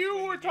 you "Let's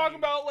were win the talking game."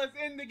 about let's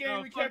end the game No,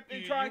 and fuck kept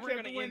and you. try You were kept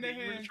to gonna win end the it.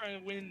 You were hand. trying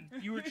to win.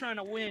 You were trying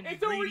to win.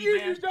 It's You over greedy you,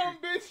 bastard. you dumb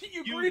bitch,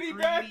 you greedy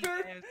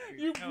bastard.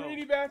 You No.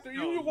 greedy bastard.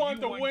 No, You just want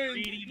you to one win.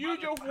 greedy You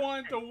just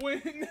want to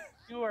win.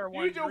 You are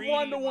one You just greedy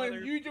want to win.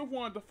 mother- You just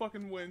want to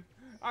fucking win.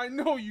 I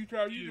know you,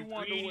 Travis. You You just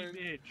want to greedy win.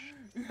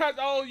 bitch. That's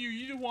all you.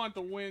 You just want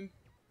to win.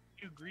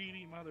 You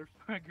greedy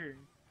motherfucker.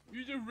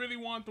 You just really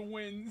want to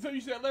win. So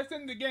you said, let's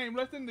end the game.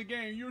 Let's end the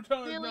game. You were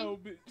telling us Really? no,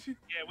 bitch. Yeah,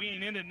 we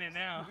ain't ending it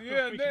now.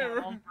 Yeah, We never.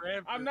 got on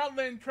forever. I'm not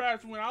letting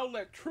Travis win. I'll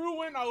let True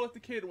win. I'll let the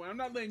kid win. I'm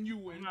not letting you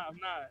win. I'm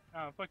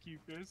not. Fuck you,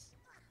 Chris.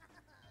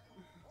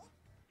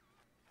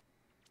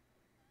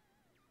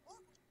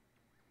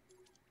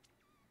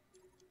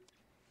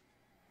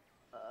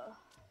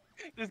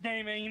 This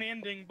game ain't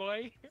ending,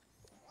 boy.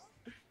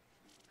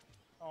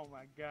 Oh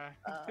my god.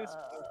 This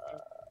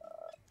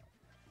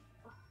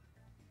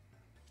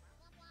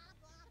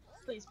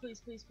Please.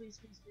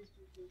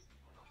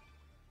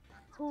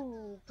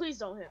 Ooh, please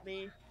don't hit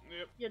me.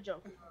 Yep. You're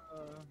joking.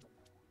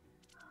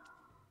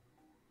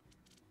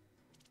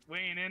 we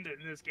ain't ending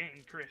this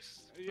game,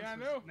 Chris. Yeah, I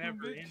This know. is never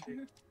bitch.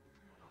 ending.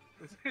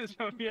 This is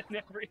gonna be a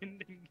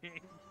never-ending game.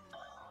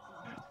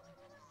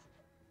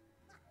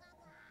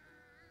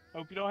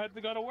 Hope you don't have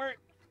to go to work.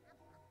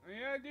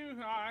 Yeah, I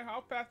do.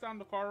 I'll pass down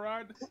the car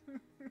ride.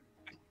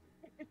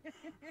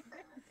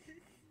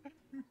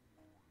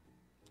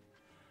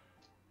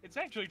 It's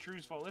actually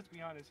True's fault, let's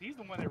be honest. He's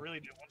the one that really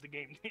didn't want the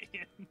game to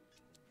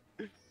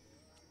end.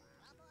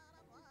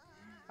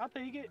 I'll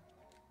take it.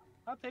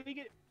 I'll take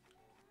it.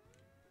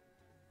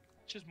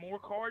 Just more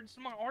cards to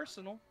my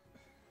arsenal.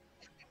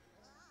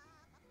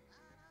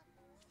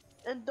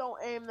 And don't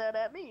aim that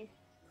at me.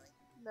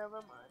 Never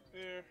mind.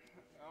 Here,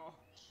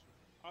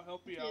 I'll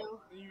help you Thank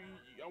out.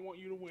 I want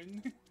you to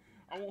win.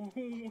 I want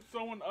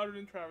someone other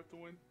than Travis to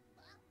win.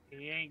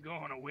 He ain't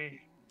gonna win.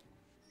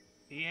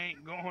 He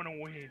ain't gonna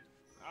win.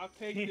 I'll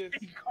take He this.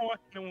 ain't going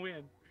to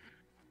win.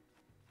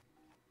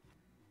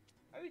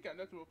 I ain't got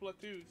nothing but plus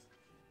 2s.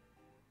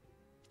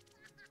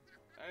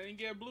 I didn't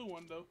get a blue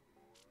one though.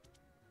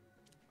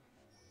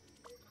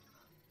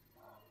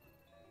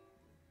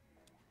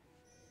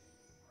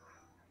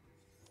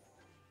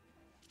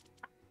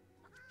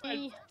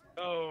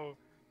 Oh.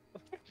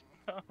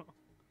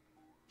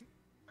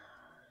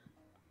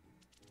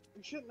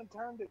 You shouldn't have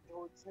turned it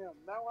towards him.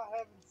 Now I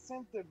have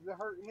incentive to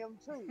hurt him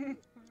too.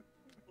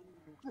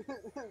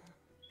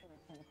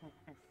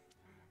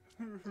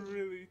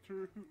 Really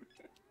true.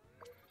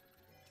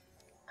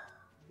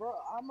 Bro,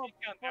 I'm a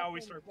Now we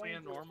fucking start playing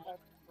dangerous normal. type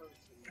of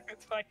person, man.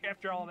 It's like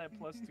after all that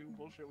 +2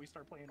 bullshit, we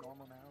start playing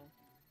normal now.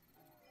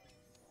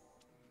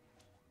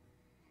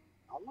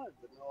 I wanted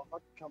to know if I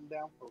could come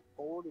down for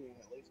 40 and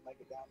at least make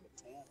it down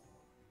to 10.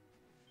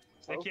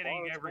 That kid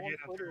ain't it's ever going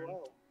getting a pretty turn.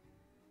 well.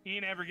 He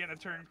ain't ever getting a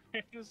turn.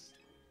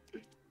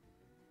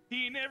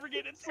 He ain't ever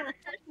getting a So turn.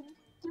 fucking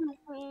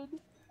stupid.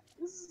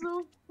 This is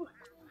so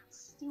fucking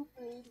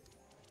stupid.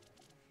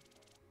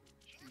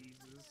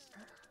 Jesus.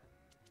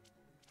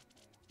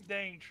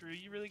 Dang, True.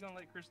 You really gonna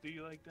let Chris do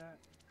you like that?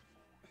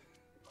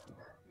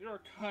 You're a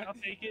cunt. I'll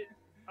take it.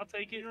 I'll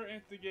take it. You're an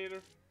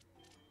instigator.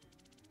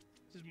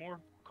 Just more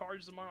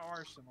cards in my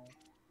arsenal.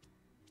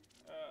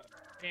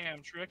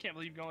 Damn, True. I can't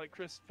believe you're gonna let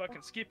Chris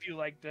fucking skip you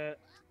like that.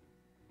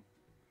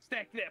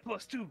 Stack that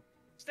 +2.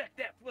 Stack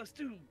that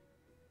 +2.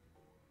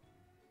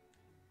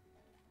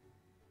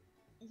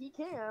 He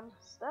can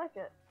stack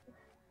it.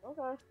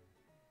 Okay.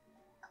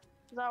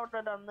 'Cause I would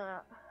have done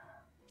that.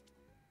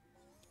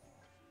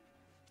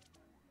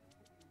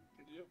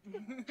 Yep.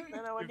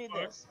 Then I would do You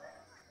fuck. this.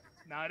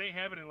 Nah, it ain't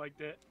happening like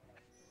that.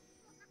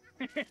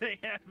 It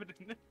ain't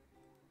happening.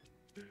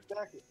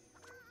 Stack it.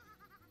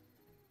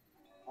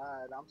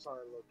 Alright, I'm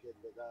sorry, little kid,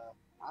 but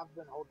I've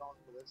been holding on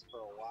to this for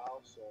a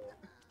while, so.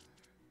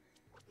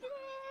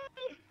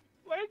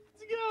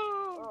 Let's go!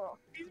 Oh.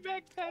 He's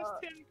back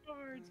past 10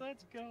 cards.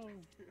 Let's go.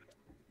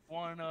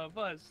 One of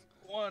us.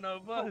 One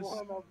of us.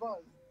 One of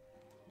us.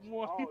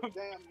 One Oh, of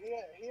damn.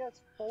 He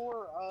has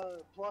 4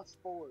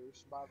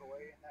 +4s, by the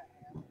way, in that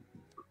hand.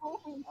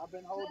 I've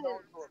been holding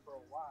on to it for a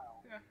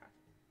while.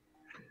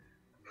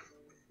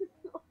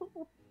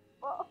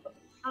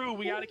 True,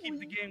 we gotta keep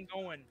the game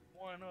going.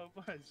 One of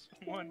us.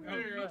 One of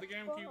There you go. us. The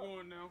game keep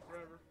going now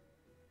forever.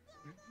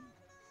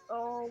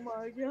 Oh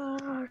my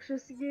gosh,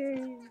 this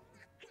game.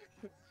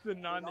 The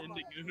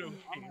non-ending Uno I'm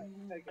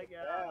game. gonna take my a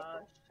dab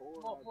gosh. before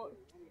I What- do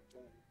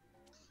anything.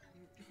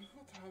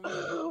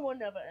 We'll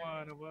never end.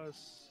 One of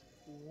us.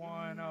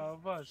 One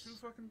of us. 2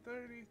 fucking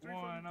 30. 3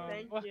 One fucking of 30.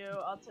 Thank what? you,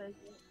 I'll take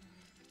it.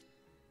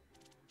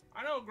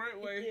 I know a great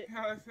way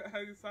how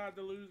to decide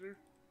the loser.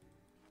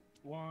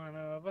 One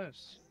of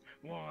us.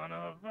 One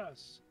of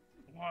us.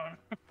 One.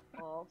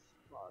 Oh,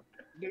 fuck.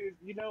 Dude,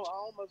 you know, I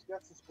almost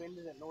got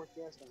suspended at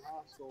Northwestern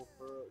High School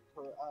for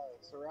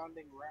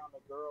surrounding around a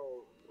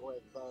girl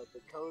with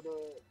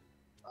Dakota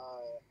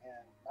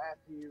and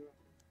Matthew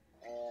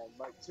and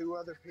like 2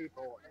 other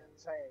people and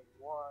saying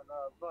one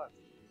of us,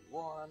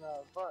 one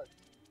of us.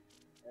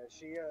 And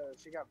she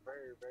got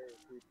very, very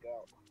creeped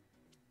out.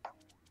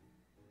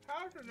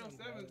 How is there no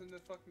 7s in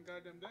this fucking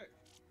goddamn deck?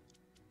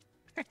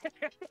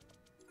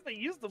 They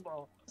used them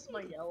all. It's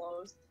my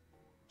yellows.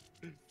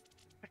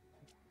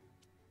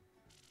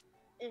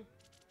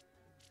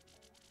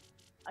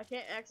 I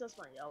can't access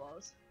my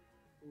yellows.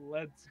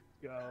 Let's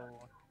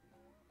go.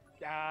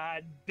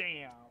 God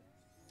damn.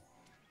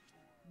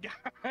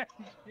 God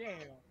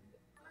damn.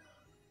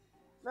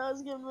 Now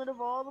it's getting rid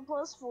of all the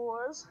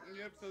 +4s.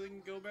 Yep, so they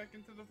can go back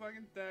into the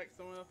fucking stack.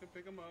 Someone else can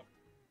pick them up.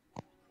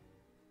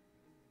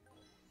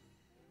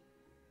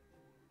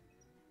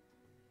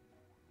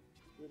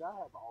 Dude, I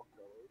have all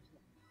colors.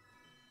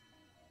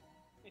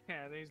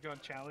 Yeah, then he's gonna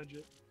challenge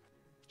it.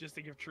 Just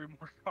to give True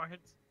more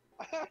cards.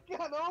 I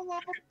got all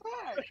of them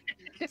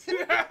That's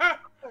back!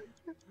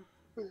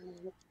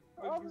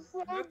 I'm so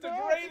the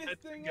bad. greatest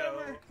Let's thing go.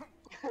 ever.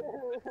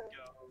 Go.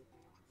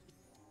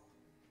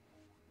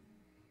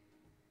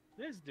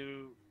 This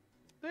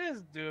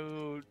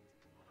dude.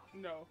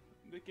 No,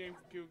 the game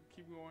can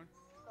keep going.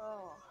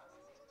 Oh.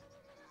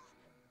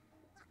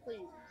 Please.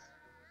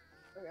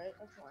 Okay,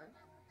 that's fine.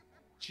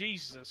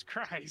 Jesus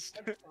Christ.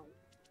 That's fine.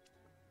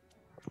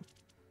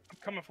 I'm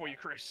coming for you,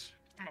 Chris.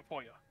 Coming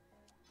for you.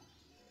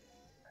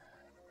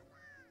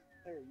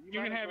 Here, You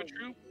might can as have well it,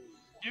 True. use these.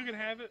 You can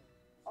have it.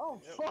 Oh,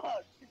 Yep.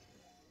 fuck!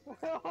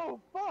 Oh,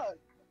 fuck!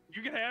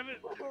 You can have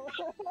it.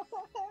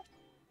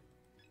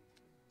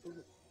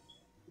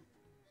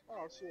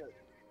 Oh, shit.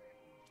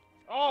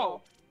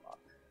 Oh!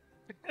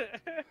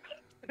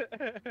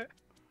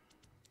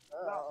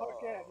 No,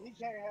 fuck that. He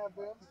can't have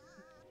them.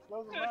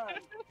 Those are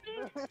mine.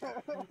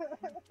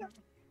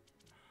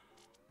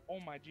 Oh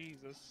my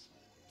Jesus.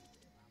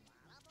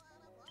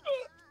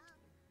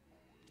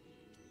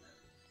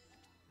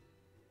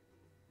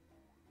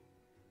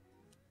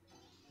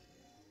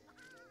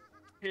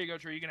 Here you go,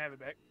 True. You can have it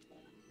back.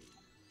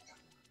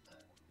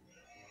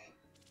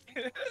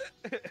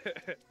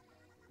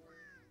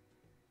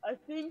 I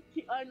think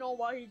I know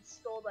why he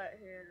stole that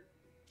hand.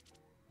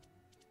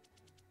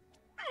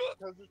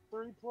 Because there's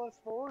 3 plus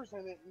 4s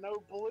and it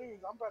no blues.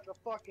 I'm about to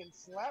fucking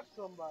slap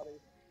somebody.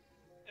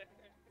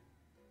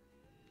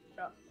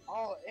 Yeah.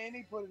 Oh, and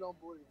he put it on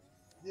blue.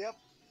 Yep,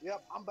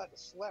 I'm about to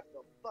slap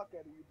the fuck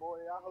out of you, boy.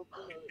 I hope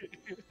you know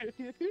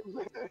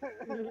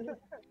it.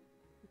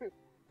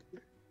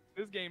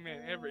 This game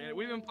ain't ever ended.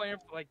 We've been playing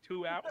for like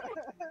 2 hours.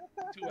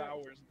 2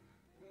 hours.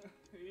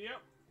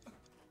 Yep.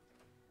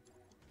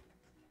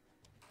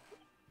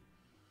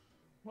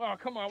 Oh,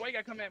 come on. Why you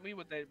gotta come at me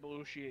with that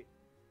bullshit?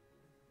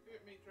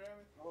 Hit me,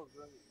 Travis. Oh,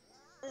 great.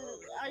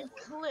 I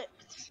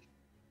clicked.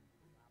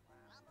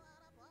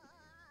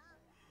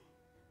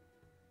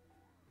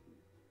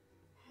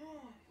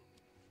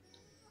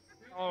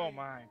 Oh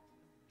my.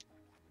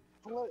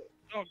 Flip.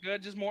 It's all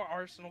good. Just more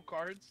Arsenal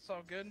cards. It's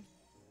all good.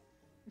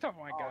 Oh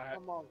my Oh, god.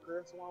 come on,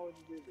 Chris. Why would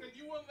you do Cause this?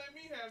 you wouldn't let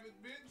me have it,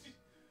 bitch.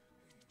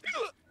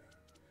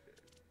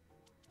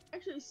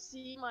 Actually,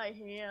 see my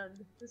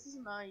hand. This is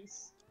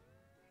nice.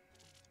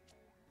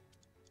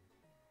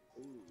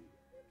 Ooh.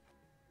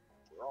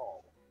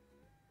 Draw.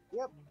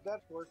 Yep,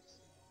 that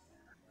works.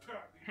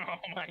 Oh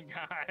my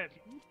god.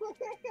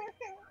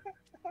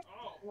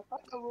 Oh.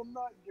 I will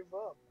not give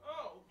up.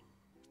 Oh.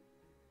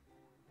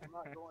 I'm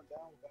not going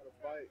down without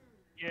a fight.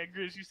 Yeah,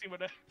 Grizz, you see what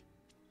that?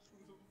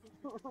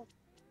 Random.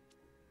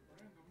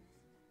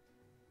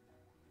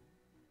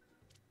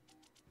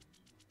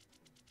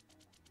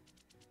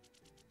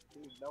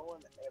 Dude, no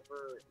one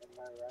ever in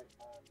their right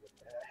mind would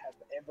have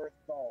ever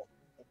thought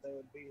that they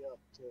would be up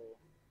till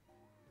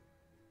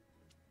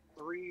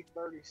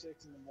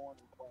 3:36 in the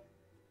morning playing.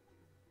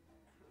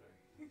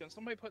 Can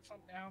somebody put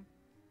something down?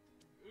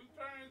 Whose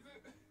turn is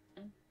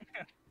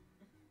it?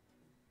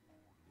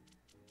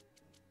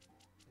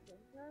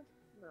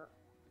 No.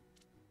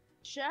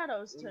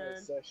 Shadow's When turn.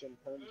 that session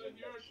turns It's into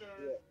your turn.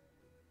 shit.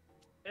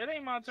 It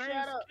ain't my turn. Shut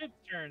It's up. kid's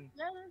turn.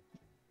 Yeah.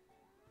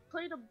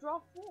 Play to draw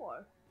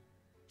 4.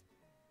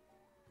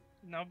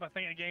 Nope, I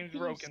think the game's Can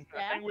you broken. I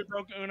stack? think we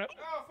broke Uno.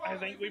 Oh, fuck, I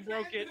think we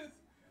broke it.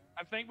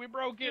 I think we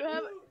broke You it.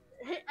 have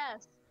hit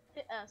S.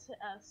 Hit S. Hit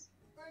S.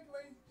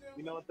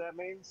 You know what that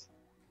means?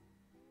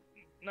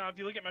 No, if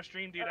you look at my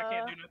stream, dude, I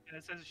can't do nothing.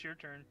 It says it's your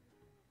turn.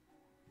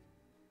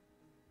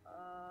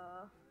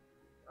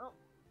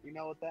 You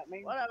know what that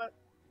means? Whatever.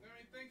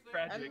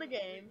 Tragic. End the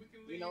game.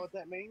 You know what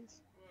that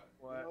means?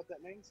 What? You know what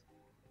that means?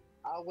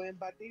 I win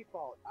by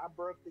default. I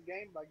broke the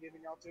game by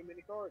giving y'all too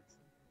many cards.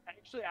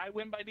 Actually, I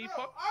win by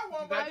default. No, I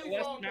won by That's less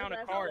default. amount of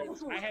That's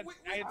cards. We- I had we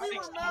 16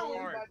 were mounting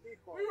cards. By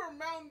default. We were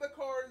mounting the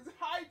cards.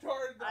 High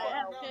cards. I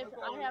have mounting the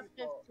cards.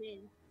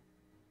 15.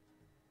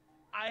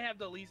 I have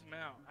the least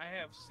amount. I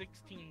have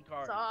 16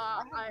 cards. So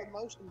I have I the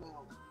most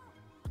amount.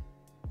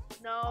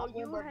 no, I win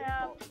you by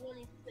have default.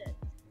 26.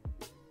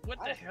 What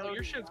I the have hell?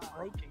 Your shit's 39.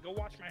 broken. Go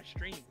watch my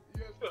stream.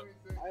 You have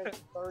 26. I have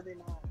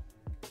 39.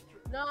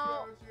 No.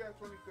 Travis, you have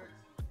 26.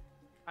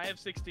 I have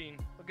 16.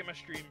 Look at my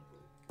stream.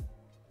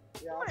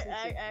 Yeah, I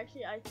see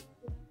Actually, I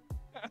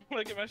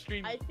Look at my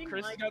stream. I think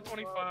Chris has mine got was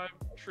 25,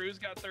 Shrew's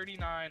got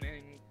 39,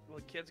 and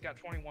the kid's got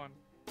 21.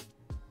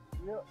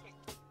 Yep,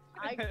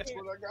 I that's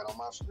can't what I got on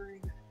my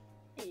screen.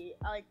 see.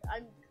 Like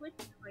I'm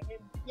clicking my game.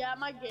 Yeah,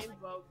 my game's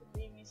broke.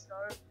 Can we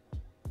start?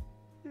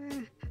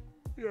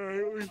 Yeah,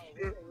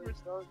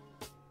 Restart.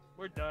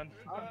 we're done.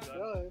 I'm I'm done.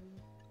 done.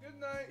 Good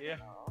night. Yeah.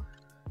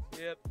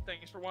 Yep.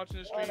 Thanks for watching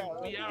the stream.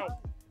 We out.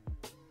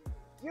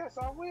 Yes,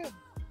 I win.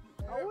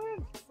 I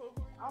win.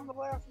 I'm the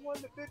last one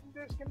that didn't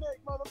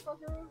disconnect,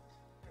 motherfucker.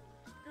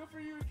 Good for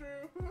you,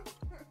 Drew.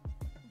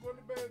 Go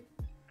to bed.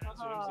 That's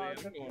what I'm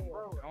saying. I'm going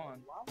Bro,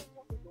 on. why would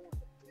I be going to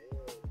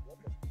bed? What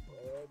the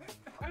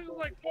fuck? It was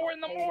like 4 in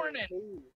the morning. Dude.